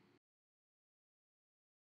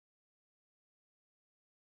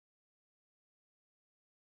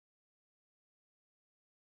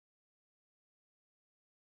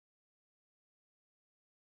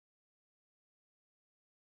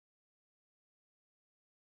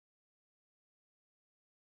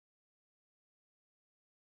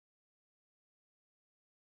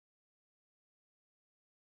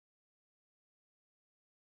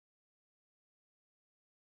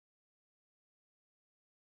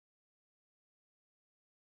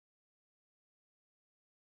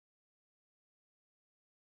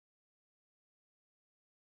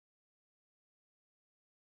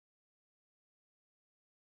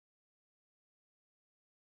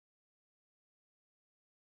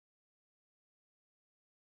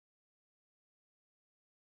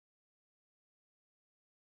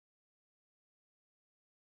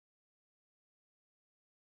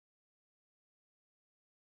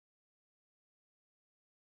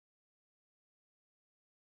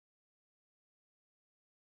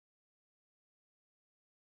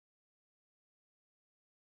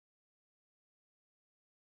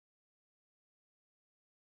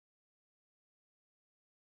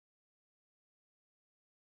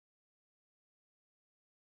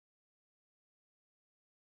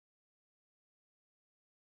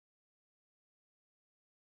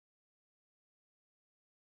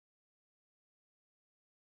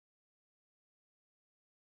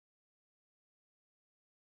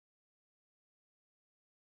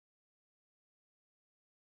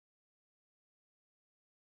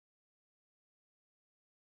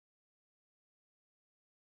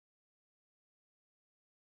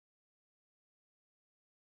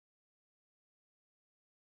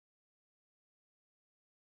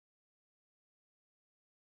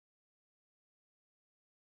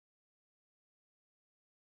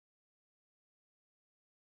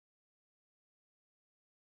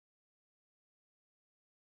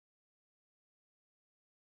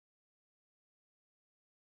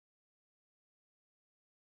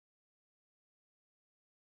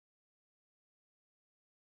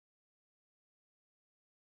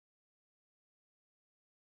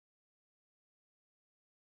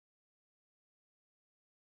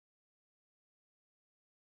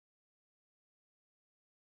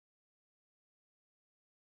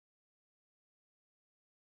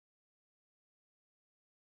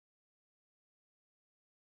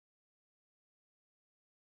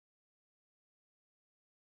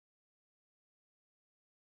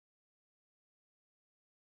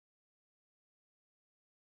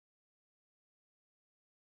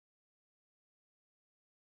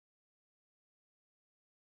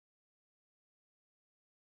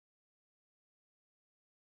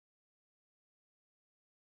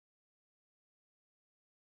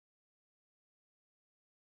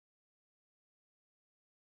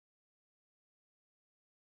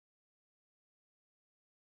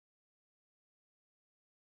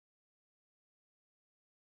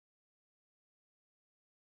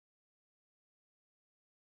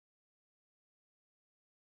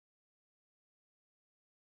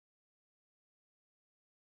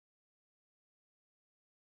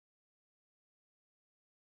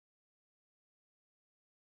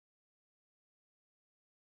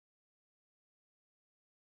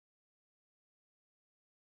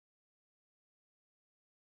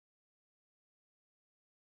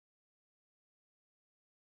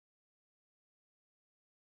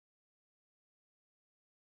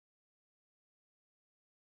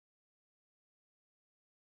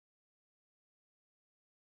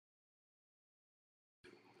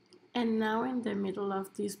 And now in the middle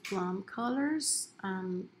of these plum colors,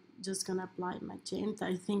 I'm just gonna apply magenta.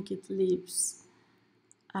 I think it leaves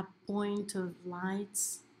a point of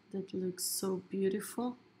lights that looks so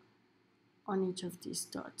beautiful on each of these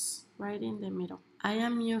dots, right in the middle. I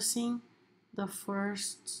am using the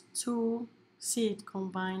first two. See, it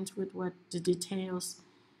combines with what the details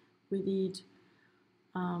we did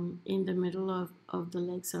in the middle of the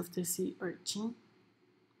legs of the sea urchin.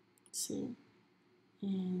 See,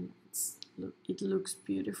 and it looks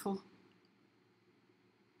beautiful.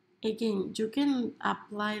 Again, you can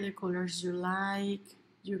apply the colors you like.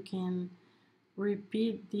 You can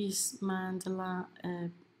repeat this mandala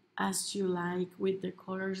as you like, with the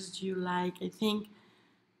colors you like. I think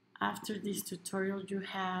after this tutorial you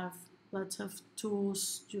have lots of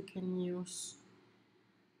tools you can use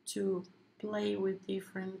to play with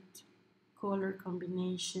different color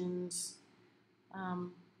combinations.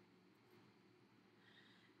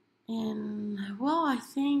 And well, I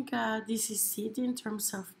think this is it in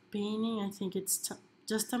terms of painting. I think it's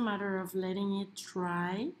just a matter of letting it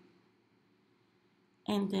dry,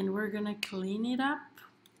 and then we're gonna clean it up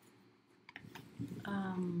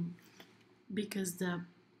because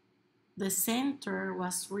the center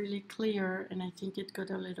was really clear, and I think it got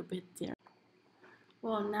a little bit there.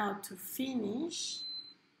 Well, now to finish,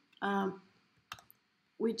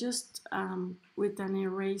 we just with an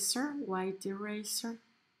eraser, white eraser,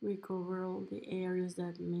 we cover all the areas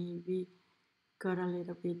that maybe got a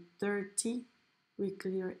little bit dirty. We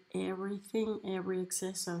clear everything, every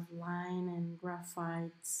excess of line and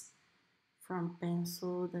graphites from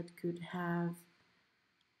pencil that could have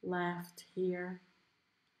left here.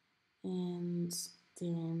 And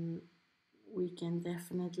then we can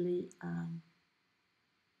definitely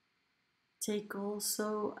take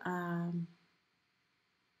also a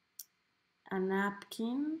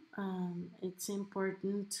napkin. It's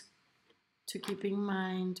important to keep in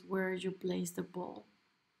mind where you place the ball.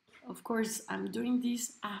 Of course, I'm doing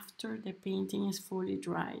this after the painting is fully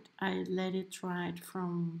dried. I let it dry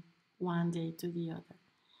from one day to the other.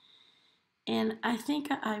 And I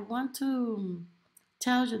think I want to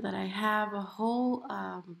tell you that I have a whole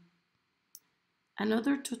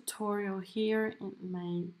another tutorial here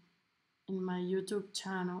in my YouTube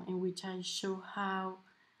channel, in which I show how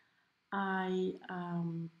I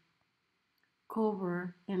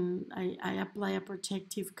cover and I apply a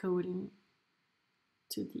protective coating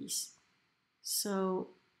to this. So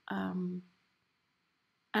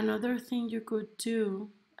another thing you could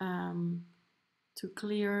do to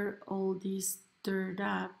clear all this dirt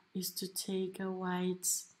up is to take a white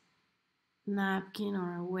napkin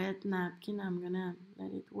or a wet napkin. I'm gonna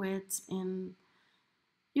let it wet and,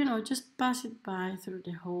 you know, just pass it by through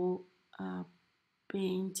the whole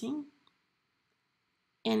painting,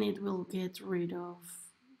 and it will get rid of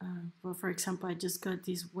well, for example, I just got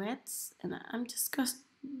these wets, and I'm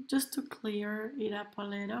just to clear it up a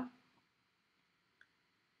little,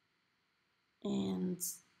 and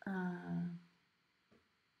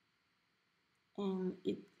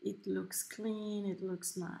it looks clean, it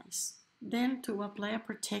looks nice. Then to apply a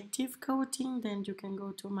protective coating, then you can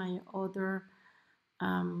go to my other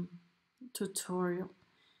tutorial.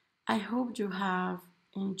 I hope you have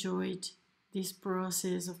enjoyed this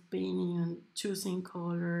process of painting and choosing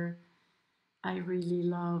color. I really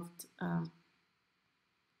loved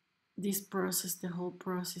this process, the whole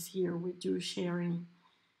process here with you sharing.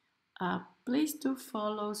 Please do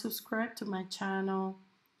follow, subscribe to my channel,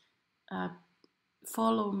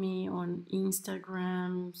 follow me on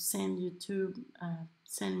Instagram, send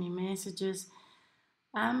me messages.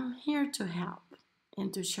 I'm here to help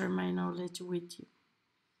and to share my knowledge with you.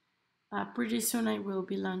 Pretty soon I will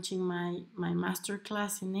be launching my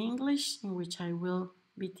masterclass in English, in which I will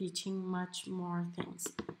be teaching much more things.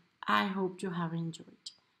 I hope you have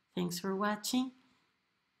enjoyed. Thanks for watching,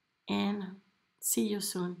 and see you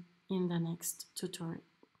soon in the next tutorial.